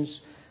canyons.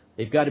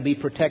 They've got to be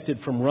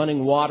protected from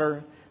running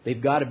water. They've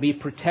got to be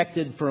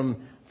protected from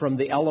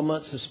the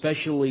elements,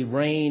 especially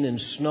rain and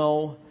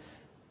snow.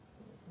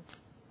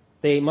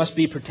 They must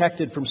be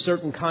protected from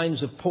certain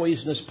kinds of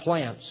poisonous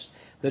plants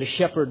that a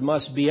shepherd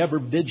must be ever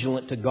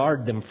vigilant to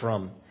guard them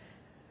from.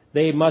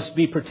 They must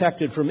be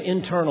protected from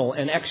internal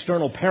and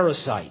external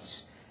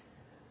parasites,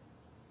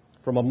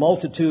 from a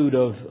multitude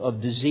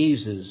of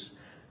diseases.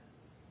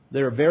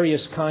 There are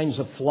various kinds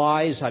of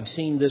flies. I've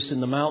seen this in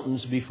the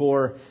mountains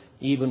before,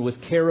 even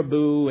with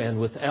caribou and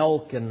with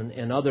elk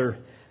and other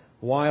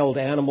wild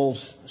animals.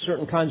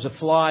 Certain kinds of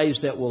flies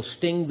that will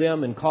sting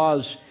them and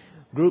cause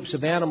groups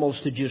of animals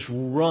to just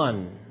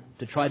run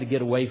to try to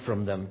get away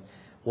from them.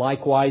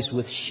 Likewise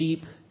with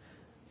sheep,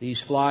 these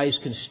flies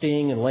can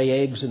sting and lay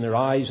eggs in their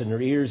eyes and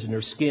their ears and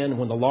their skin.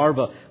 When the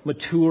larva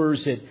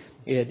matures,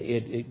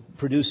 it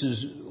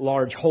produces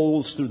large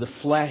holes through the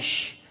flesh,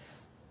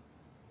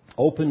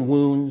 open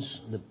wounds.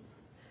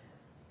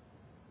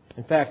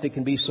 In fact, it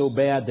can be so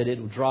bad that it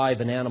will drive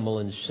an animal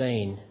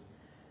insane.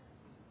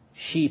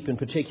 Sheep in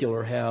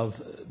particular have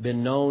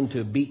been known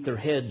to beat their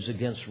heads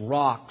against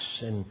rocks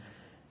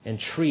and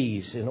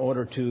trees in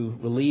order to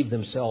relieve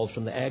themselves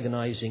from the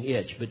agonizing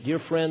itch. But dear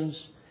friends,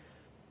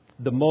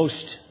 the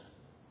most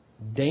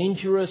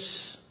dangerous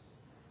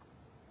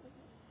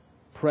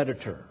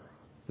predator,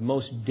 the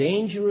most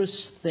dangerous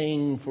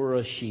thing for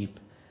a sheep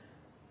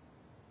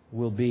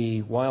will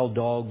be wild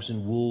dogs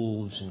and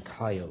wolves and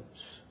coyotes.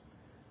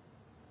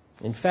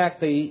 In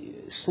fact, they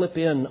slip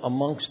in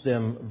amongst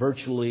them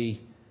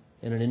virtually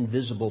in an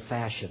invisible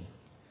fashion.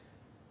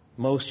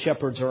 Most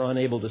shepherds are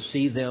unable to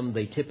see them.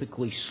 They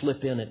typically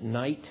slip in at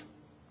night.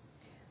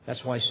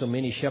 That's why so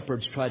many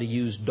shepherds try to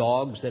use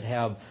dogs that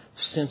have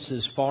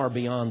senses far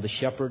beyond the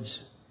shepherds.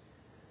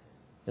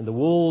 And the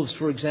wolves,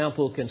 for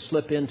example, can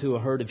slip into a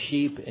herd of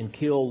sheep and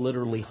kill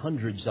literally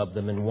hundreds of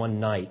them in one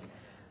night.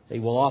 They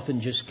will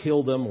often just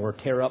kill them or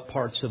tear up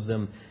parts of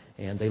them,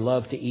 and they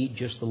love to eat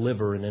just the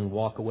liver and then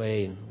walk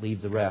away and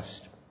leave the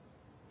rest.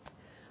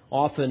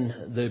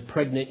 Often the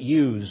pregnant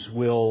ewes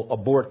will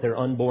abort their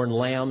unborn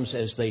lambs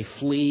as they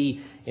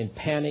flee in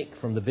panic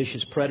from the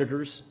vicious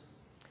predators.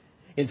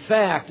 In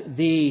fact,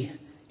 the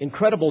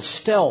incredible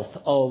stealth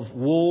of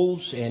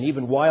wolves and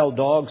even wild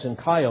dogs and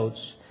coyotes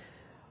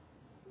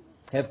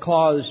have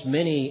caused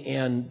many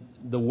in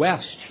the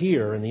West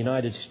here in the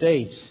United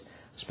States,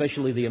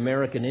 especially the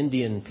American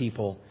Indian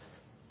people,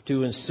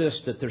 to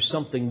insist that there's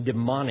something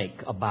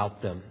demonic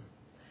about them.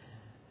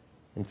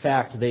 In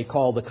fact, they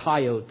call the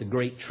coyote the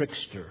great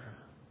trickster,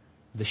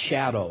 the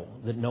shadow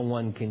that no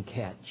one can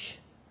catch.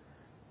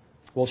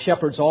 Well,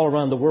 shepherds all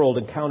around the world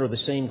encounter the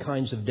same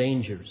kinds of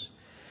dangers.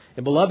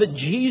 And beloved,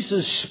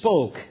 Jesus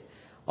spoke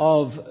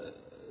of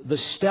the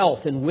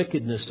stealth and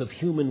wickedness of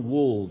human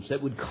wolves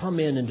that would come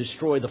in and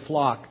destroy the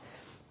flock.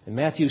 In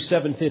Matthew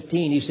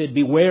 7:15, he said,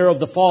 "Beware of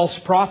the false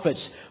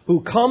prophets who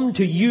come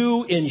to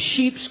you in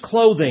sheep's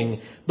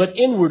clothing, but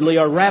inwardly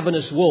are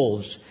ravenous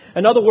wolves."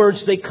 In other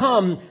words, they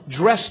come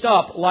dressed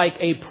up like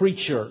a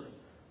preacher.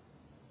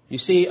 You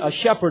see, a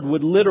shepherd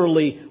would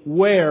literally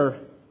wear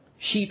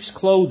sheep's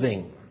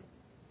clothing.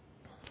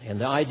 And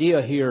the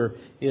idea here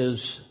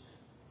is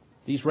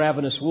these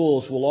ravenous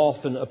wolves will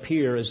often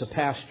appear as a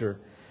pastor.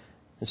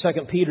 In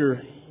 2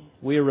 Peter,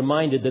 we are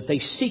reminded that they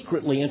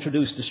secretly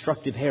introduce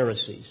destructive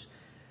heresies.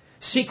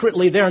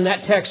 Secretly there in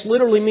that text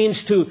literally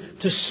means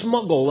to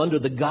smuggle under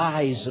the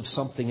guise of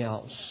something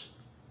else.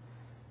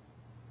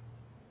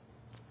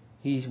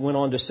 He went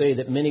on to say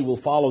that many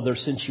will follow their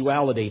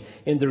sensuality.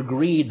 In their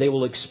greed, they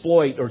will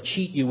exploit or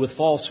cheat you with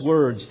false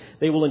words.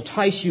 They will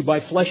entice you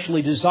by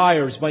fleshly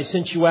desires, by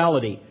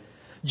sensuality.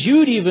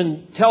 Jude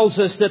even tells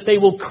us that they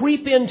will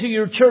creep into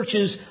your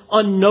churches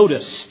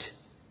unnoticed.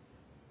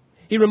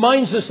 He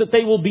reminds us that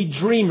they will be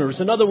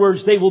dreamers. In other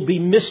words, they will be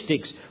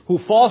mystics who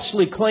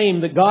falsely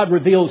claim that God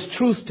reveals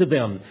truth to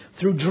them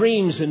through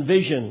dreams and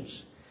visions.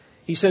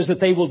 He says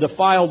that they will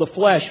defile the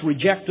flesh,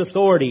 reject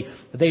authority.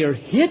 They are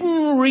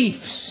hidden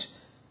reefs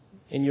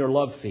in your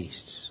love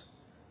feasts.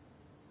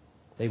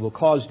 They will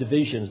cause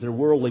divisions. They're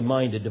worldly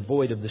minded,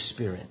 devoid of the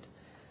Spirit.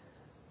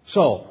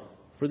 So,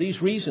 for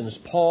these reasons,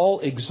 Paul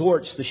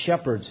exhorts the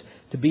shepherds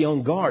to be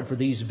on guard for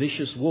these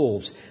vicious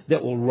wolves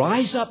that will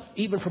rise up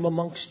even from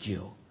amongst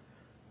you.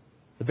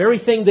 The very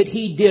thing that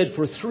he did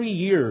for 3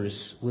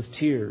 years with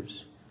tears.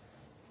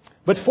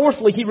 But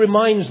fourthly, he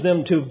reminds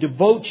them to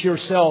devote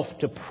yourself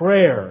to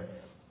prayer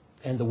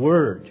and the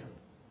Word.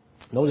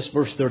 Notice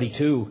verse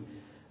 32.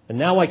 "And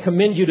now I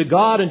commend you to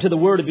God and to the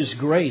word of His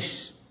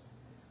grace."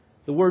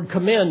 The word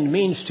commend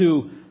means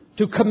to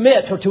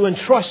commit or to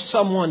entrust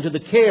someone to the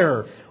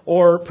care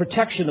or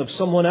protection of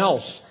someone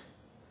else.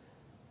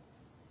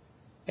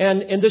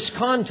 And in this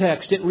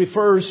context, it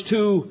refers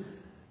to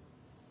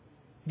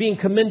being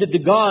commended to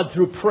God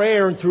through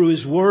prayer and through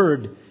His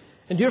Word.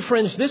 And dear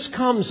friends, this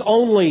comes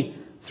only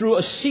through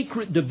a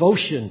secret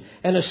devotion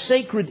and a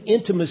sacred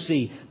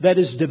intimacy that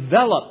is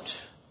developed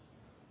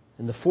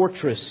in the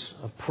fortress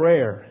of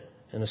prayer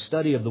and a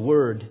study of the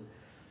Word.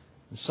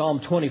 In Psalm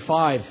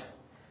 25,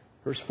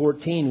 verse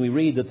 14, we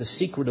read that the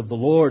secret of the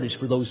Lord is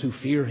for those who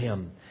fear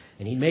Him,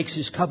 and He makes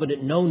His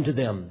covenant known to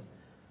them.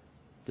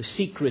 The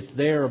secret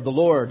there of the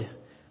Lord,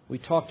 we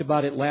talked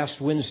about it last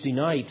Wednesday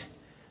night.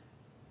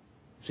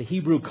 It's a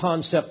Hebrew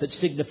concept that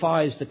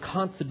signifies the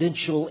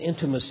confidential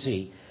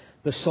intimacy,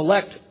 the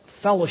select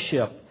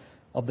fellowship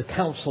of the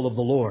counsel of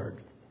the Lord.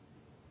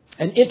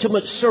 An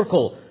intimate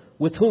circle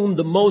with whom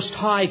the Most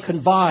High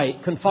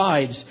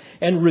confides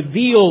and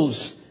reveals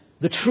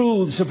the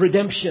truths of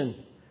redemption.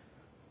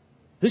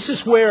 This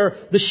is where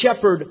the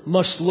shepherd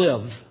must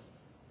live,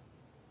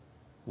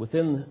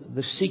 within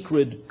the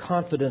secret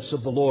confidence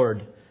of the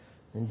Lord.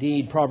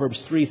 Indeed, Proverbs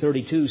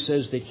 3:32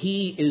 says that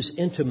He is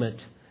intimate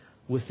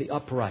with the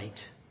upright.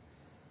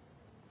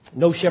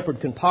 No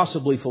shepherd can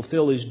possibly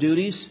fulfill his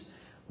duties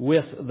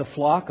with the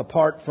flock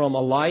apart from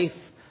a life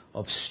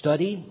of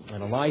study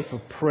and a life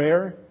of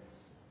prayer.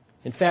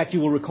 In fact, you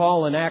will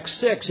recall in Acts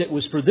 6, it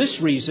was for this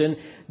reason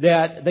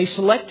that they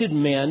selected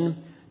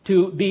men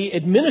to be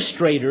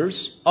administrators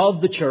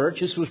of the church.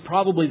 This was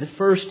probably the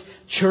first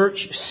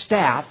church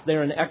staff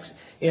there in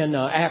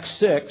Acts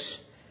 6.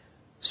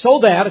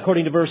 So that,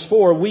 according to verse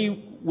 4,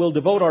 we will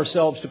devote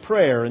ourselves to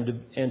prayer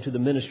and to the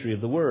ministry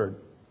of the Word.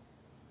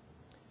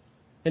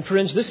 And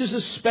friends, this is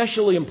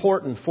especially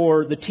important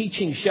for the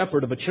teaching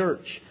shepherd of a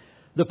church,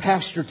 the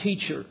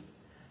pastor-teacher.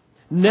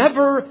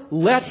 Never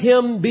let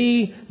him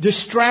be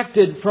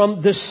distracted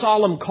from this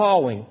solemn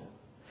calling.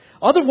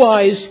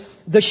 Otherwise,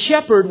 the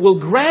shepherd will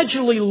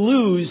gradually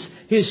lose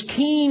his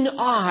keen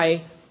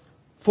eye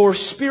for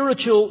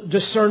spiritual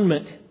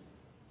discernment.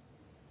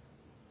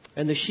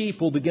 And the sheep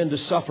will begin to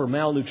suffer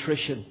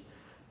malnutrition.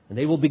 And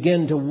they will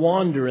begin to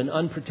wander in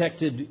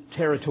unprotected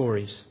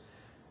territories.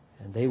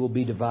 And they will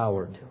be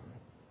devoured.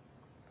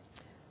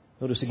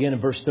 Notice again in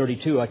verse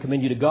 32, I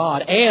commend you to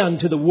God and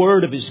to the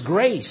word of His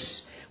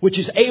grace, which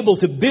is able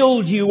to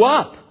build you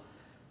up.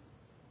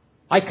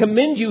 I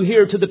commend you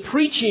here to the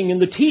preaching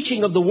and the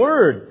teaching of the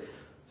Word,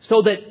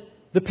 so that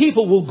the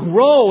people will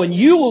grow and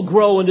you will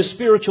grow into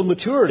spiritual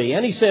maturity.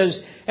 And he says,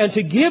 and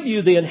to give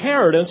you the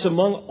inheritance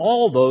among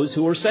all those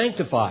who are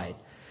sanctified.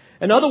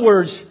 In other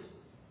words,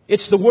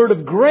 it's the word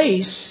of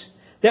grace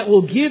that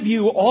will give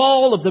you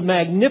all of the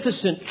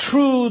magnificent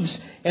truths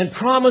and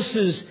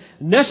promises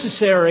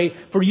necessary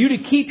for you to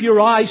keep your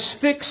eyes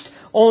fixed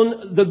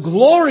on the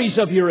glories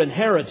of your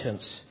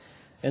inheritance,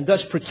 and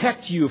thus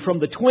protect you from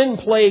the twin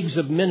plagues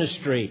of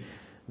ministry,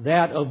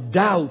 that of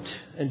doubt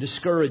and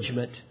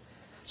discouragement.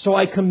 So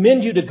I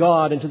commend you to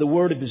God and to the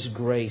word of His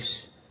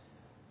grace,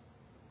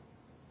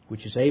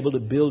 which is able to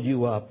build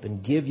you up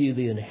and give you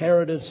the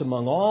inheritance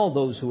among all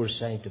those who are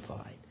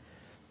sanctified.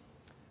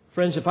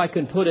 Friends, if I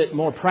can put it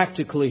more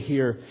practically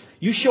here,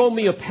 you show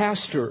me a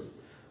pastor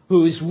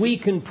who is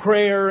weak in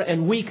prayer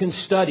and weak in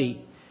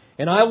study,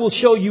 and I will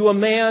show you a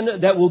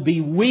man that will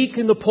be weak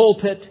in the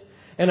pulpit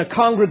and a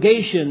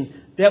congregation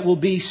that will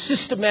be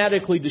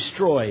systematically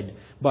destroyed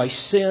by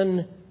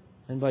sin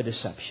and by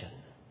deception.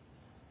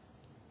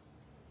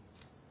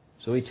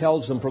 So he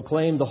tells them,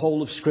 proclaim the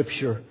whole of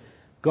Scripture.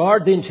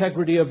 Guard the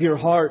integrity of your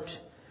heart.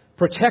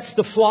 Protect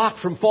the flock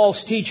from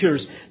false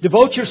teachers.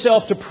 Devote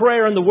yourself to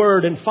prayer and the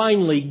Word. And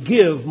finally,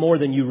 give more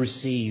than you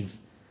receive.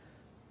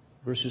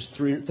 Verses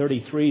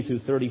 33 through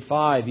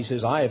 35, he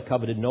says, I have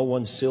coveted no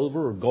one's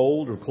silver or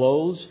gold or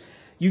clothes.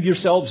 You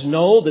yourselves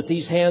know that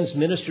these hands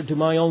ministered to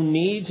my own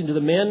needs and to the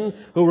men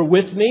who were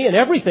with me. And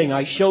everything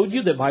I showed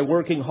you, that by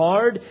working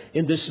hard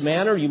in this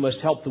manner you must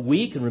help the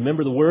weak. And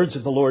remember the words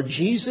of the Lord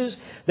Jesus,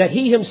 that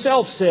He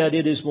Himself said,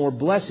 it is more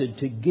blessed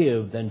to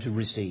give than to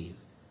receive.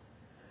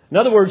 In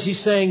other words,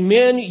 he's saying,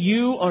 men,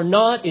 you are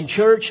not in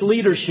church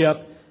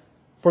leadership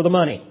for the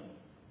money.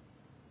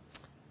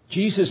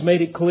 Jesus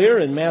made it clear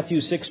in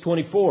Matthew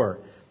 6:24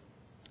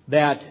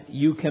 that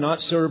you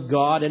cannot serve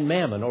God and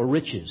mammon or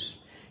riches.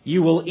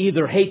 You will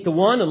either hate the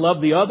one and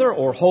love the other,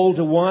 or hold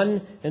to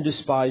one and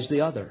despise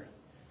the other.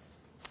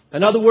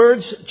 In other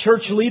words,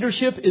 church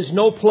leadership is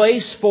no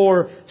place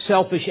for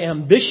selfish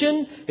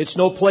ambition. It's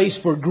no place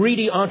for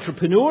greedy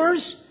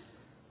entrepreneurs.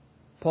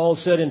 Paul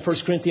said in 1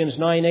 Corinthians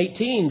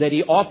 9:18 that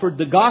he offered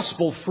the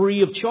gospel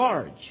free of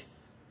charge.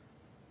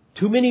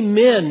 Too many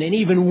men and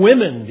even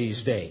women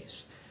these days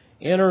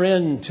enter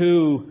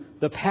into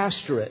the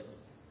pastorate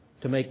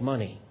to make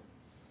money.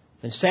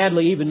 And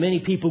sadly, even many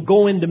people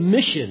go into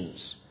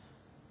missions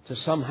to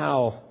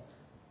somehow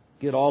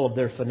get all of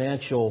their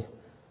financial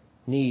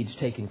needs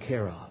taken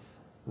care of.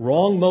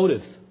 Wrong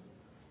motive.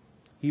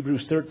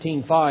 Hebrews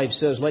 13:5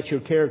 says, let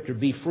your character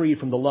be free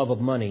from the love of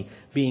money,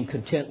 being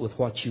content with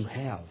what you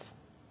have.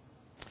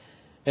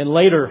 And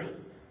later,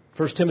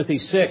 1 Timothy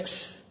 6,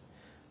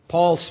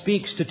 Paul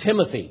speaks to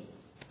Timothy,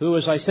 who,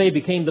 as I say,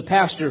 became the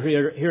pastor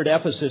here at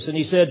Ephesus. And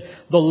he said,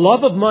 the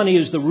love of money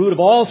is the root of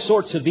all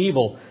sorts of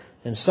evil.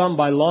 And some,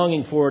 by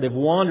longing for it, have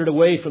wandered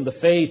away from the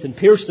faith and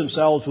pierced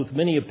themselves with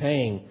many a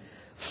pang.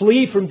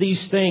 Flee from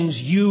these things,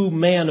 you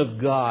man of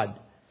God.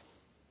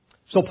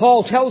 So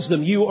Paul tells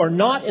them, you are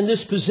not in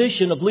this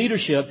position of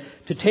leadership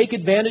to take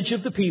advantage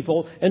of the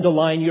people and to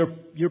line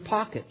your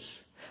pockets.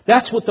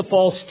 That's what the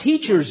false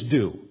teachers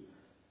do.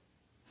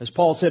 As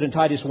Paul said in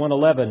Titus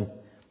 1:11,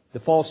 the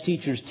false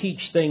teachers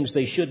teach things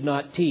they should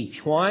not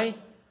teach. Why?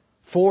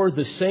 For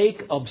the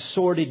sake of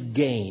sordid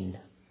gain.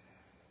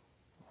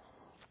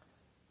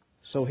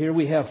 So here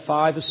we have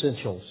 5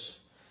 essentials.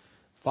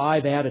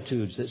 5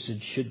 attitudes that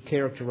should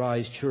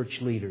characterize church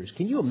leaders.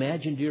 Can you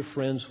imagine, dear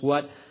friends,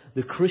 what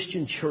the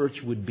Christian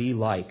church would be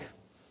like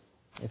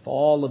if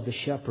all of the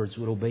shepherds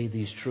would obey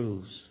these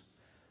truths?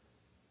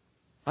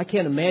 I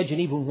can't imagine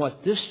even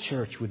what this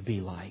church would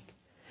be like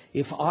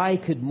if I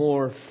could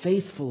more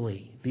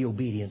faithfully be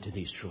obedient to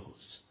these truths.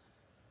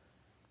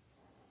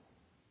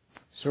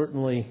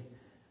 Certainly,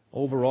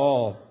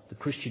 overall, the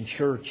Christian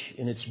church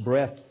in its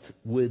breadth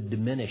would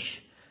diminish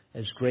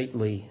as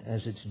greatly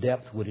as its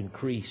depth would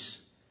increase.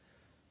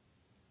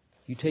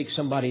 You take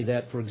somebody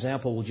that, for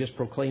example, will just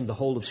proclaim the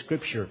whole of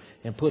Scripture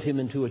and put him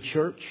into a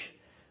church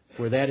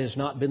where that has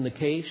not been the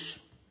case,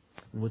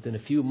 and within a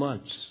few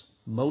months,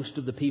 most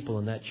of the people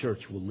in that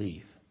church will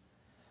leave.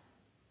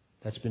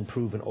 That's been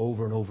proven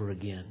over and over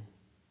again.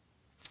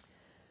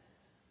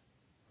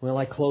 Well,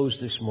 I close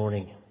this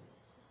morning.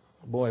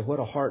 Boy, what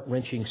a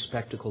heart-wrenching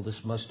spectacle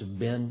this must have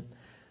been.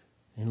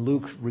 And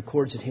Luke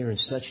records it here in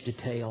such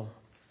detail.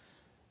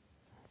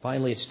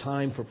 Finally, it's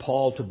time for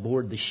Paul to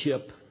board the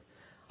ship.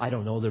 I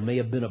don't know, there may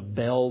have been a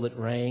bell that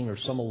rang or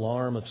some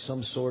alarm of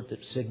some sort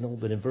that signaled.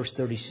 But in verse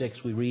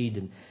 36 we read,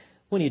 "And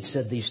when he had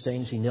said these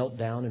things, he knelt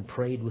down and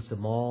prayed with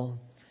them all.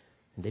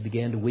 And they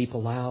began to weep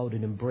aloud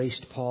and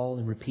embraced Paul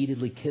and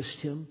repeatedly kissed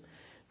him,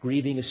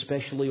 grieving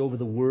especially over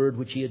the word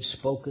which he had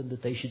spoken,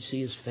 that they should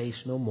see his face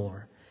no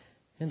more.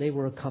 And they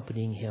were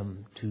accompanying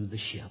him to the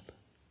ship."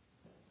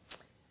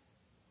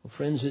 Well,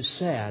 friends, it's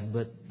sad,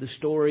 but the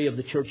story of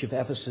the church of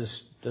Ephesus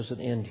doesn't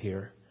end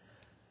here.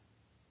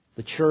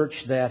 The church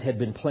that had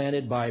been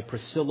planted by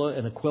Priscilla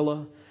and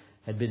Aquila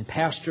had been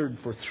pastored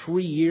for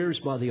 3 years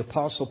by the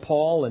Apostle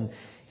Paul, and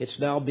it's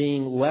now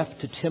being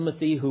left to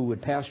Timothy, who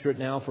would pastor it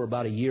now for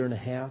about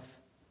 1.5 years.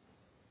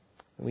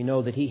 We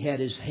know that he had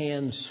his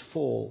hands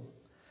full.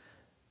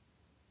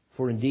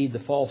 For indeed, the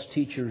false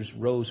teachers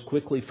rose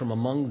quickly from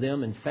among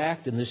them. In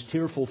fact, in this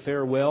tearful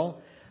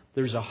farewell,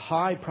 there's a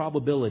high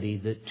probability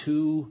that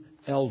 2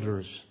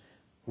 elders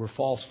were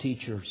false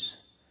teachers.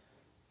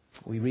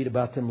 We read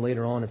about them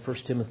later on in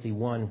 1 Timothy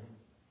 1.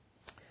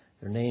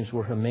 Their names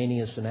were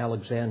Hymenaeus and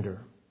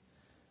Alexander.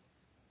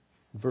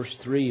 Verse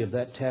 3 of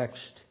that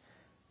text,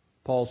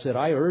 Paul said,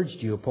 "I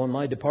urged you upon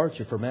my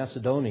departure for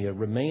Macedonia,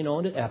 remain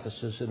on at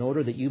Ephesus in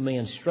order that you may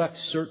instruct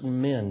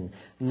certain men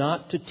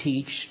not to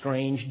teach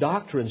strange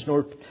doctrines,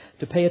 nor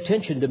to pay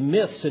attention to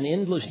myths and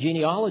endless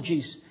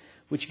genealogies,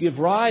 which give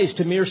rise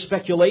to mere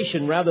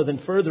speculation rather than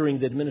furthering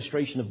the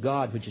administration of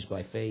God, which is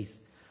by faith."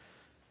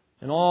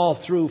 And all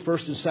through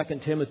 1 and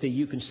 2 Timothy,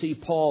 you can see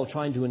Paul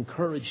trying to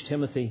encourage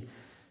Timothy.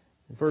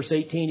 In verse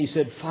 18, he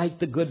said, "Fight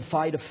the good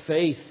fight of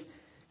faith,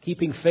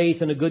 keeping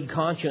faith and a good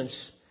conscience,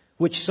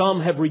 which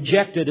some have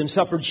rejected and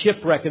suffered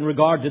shipwreck in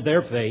regard to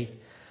their faith.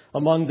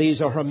 Among these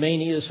are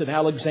Hymenaeus and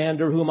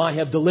Alexander, whom I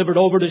have delivered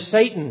over to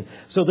Satan,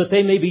 so that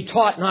they may be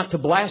taught not to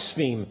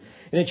blaspheme."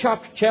 And in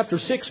chapter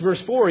 6,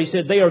 verse 4, he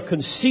said, "They are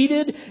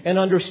conceited and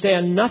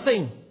understand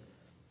nothing."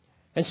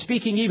 And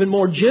speaking even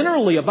more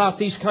generally about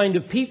these kind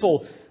of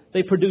people,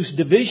 they produce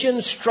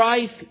division,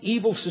 strife,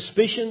 evil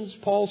suspicions,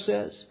 Paul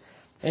says,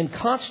 and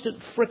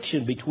constant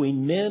friction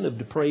between men of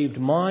depraved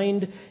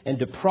mind and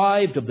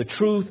deprived of the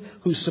truth,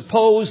 who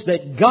suppose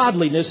that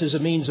godliness is a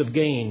means of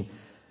gain.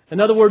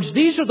 In other words,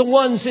 these are the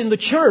ones in the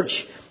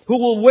church who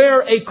will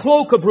wear a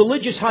cloak of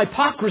religious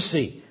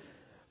hypocrisy.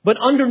 But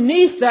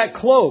underneath that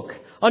cloak,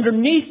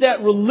 underneath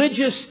that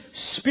religious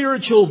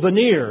spiritual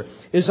veneer,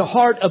 is a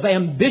heart of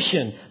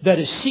ambition that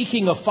is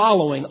seeking a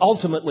following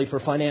ultimately for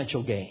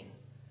financial gain.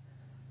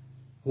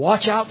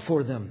 Watch out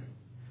for them.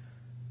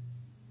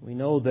 We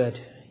know that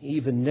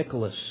even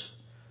Nicholas,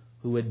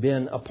 who had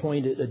been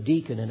appointed a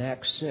deacon in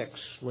Acts 6,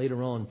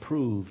 later on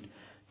proved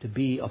to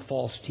be a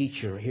false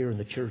teacher here in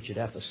the church at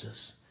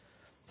Ephesus.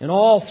 And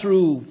all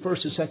through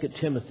 1 and 2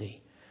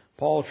 Timothy,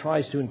 Paul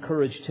tries to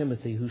encourage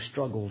Timothy, who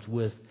struggles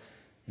with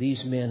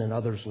these men and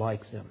others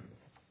like them.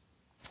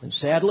 And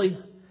sadly,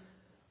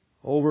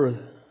 over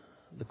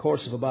the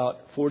course of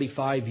about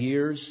 45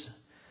 years,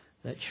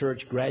 that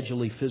church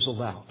gradually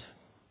fizzled out.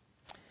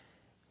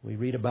 We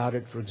read about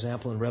it, for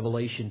example, in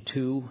Revelation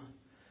 2,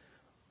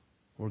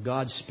 where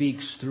God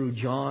speaks through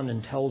John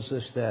and tells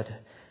us that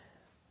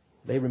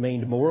they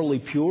remained morally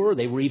pure.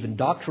 They were even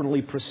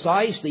doctrinally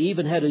precise. They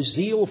even had a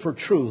zeal for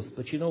truth.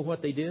 But you know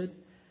what they did?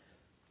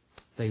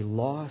 They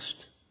lost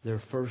their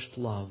first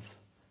love,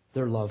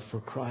 their love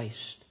for Christ.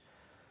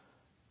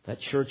 That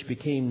church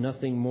became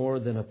nothing more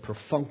than a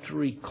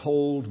perfunctory,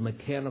 cold,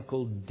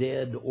 mechanical,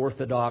 dead,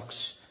 orthodox,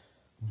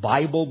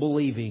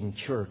 Bible-believing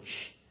church,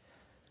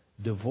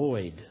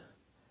 devoid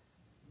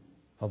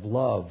of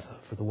love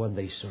for the one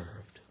they served.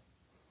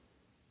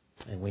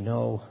 And we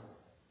know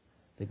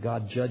that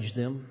God judged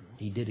them.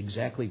 He did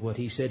exactly what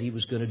He said He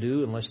was going to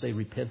do unless they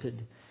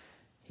repented.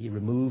 He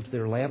removed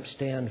their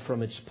lampstand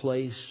from its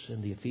place,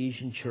 and the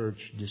Ephesian church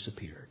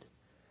disappeared.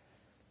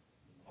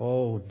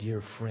 Oh,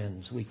 dear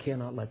friends, we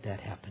cannot let that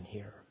happen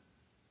here.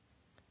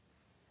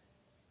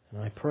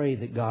 And I pray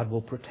that God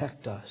will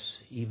protect us,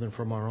 even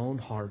from our own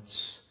hearts,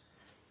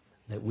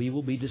 that we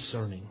will be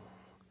discerning,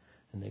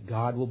 and that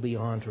God will be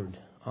honored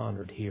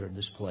here in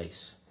this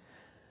place.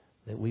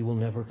 that we will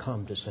never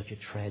come to such a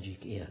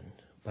tragic end.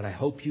 But I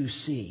hope you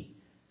see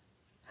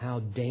how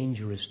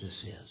dangerous this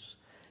is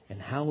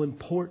and how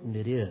important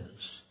it is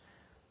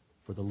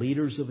for the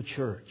leaders of a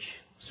church,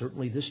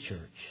 certainly this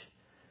church,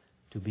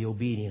 to be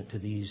obedient to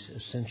these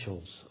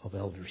essentials of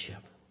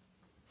eldership.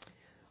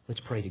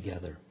 Let's pray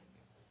together.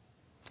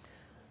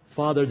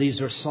 Father, these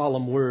are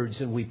solemn words,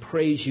 and we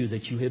praise you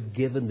that you have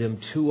given them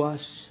to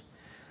us.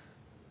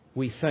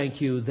 We thank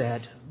you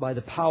that by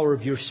the power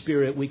of your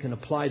Spirit we can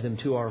apply them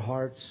to our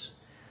hearts.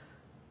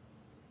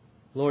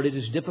 Lord, it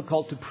is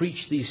difficult to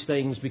preach these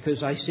things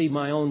because I see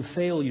my own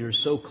failures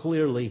so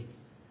clearly,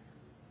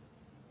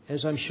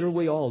 as I'm sure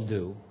we all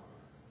do.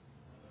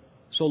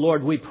 So,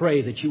 Lord, we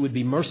pray that you would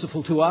be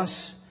merciful to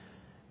us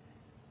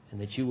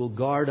and that you will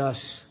guard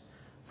us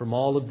from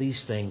all of these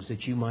things,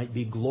 that you might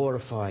be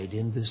glorified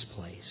in this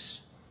place.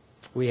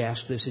 We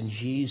ask this in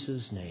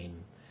Jesus' name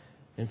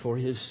and for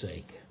his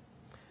sake.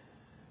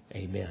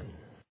 Amen.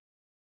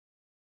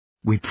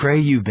 We pray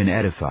you've been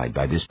edified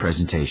by this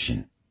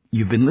presentation.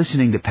 You've been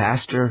listening to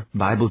Pastor,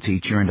 Bible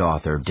teacher, and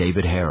author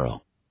David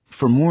Harrell.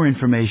 For more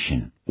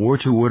information or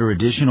to order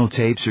additional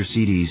tapes or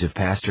CDs of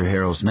Pastor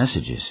Harrell's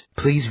messages,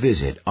 please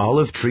visit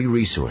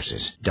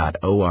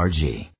olivetreeresources.org.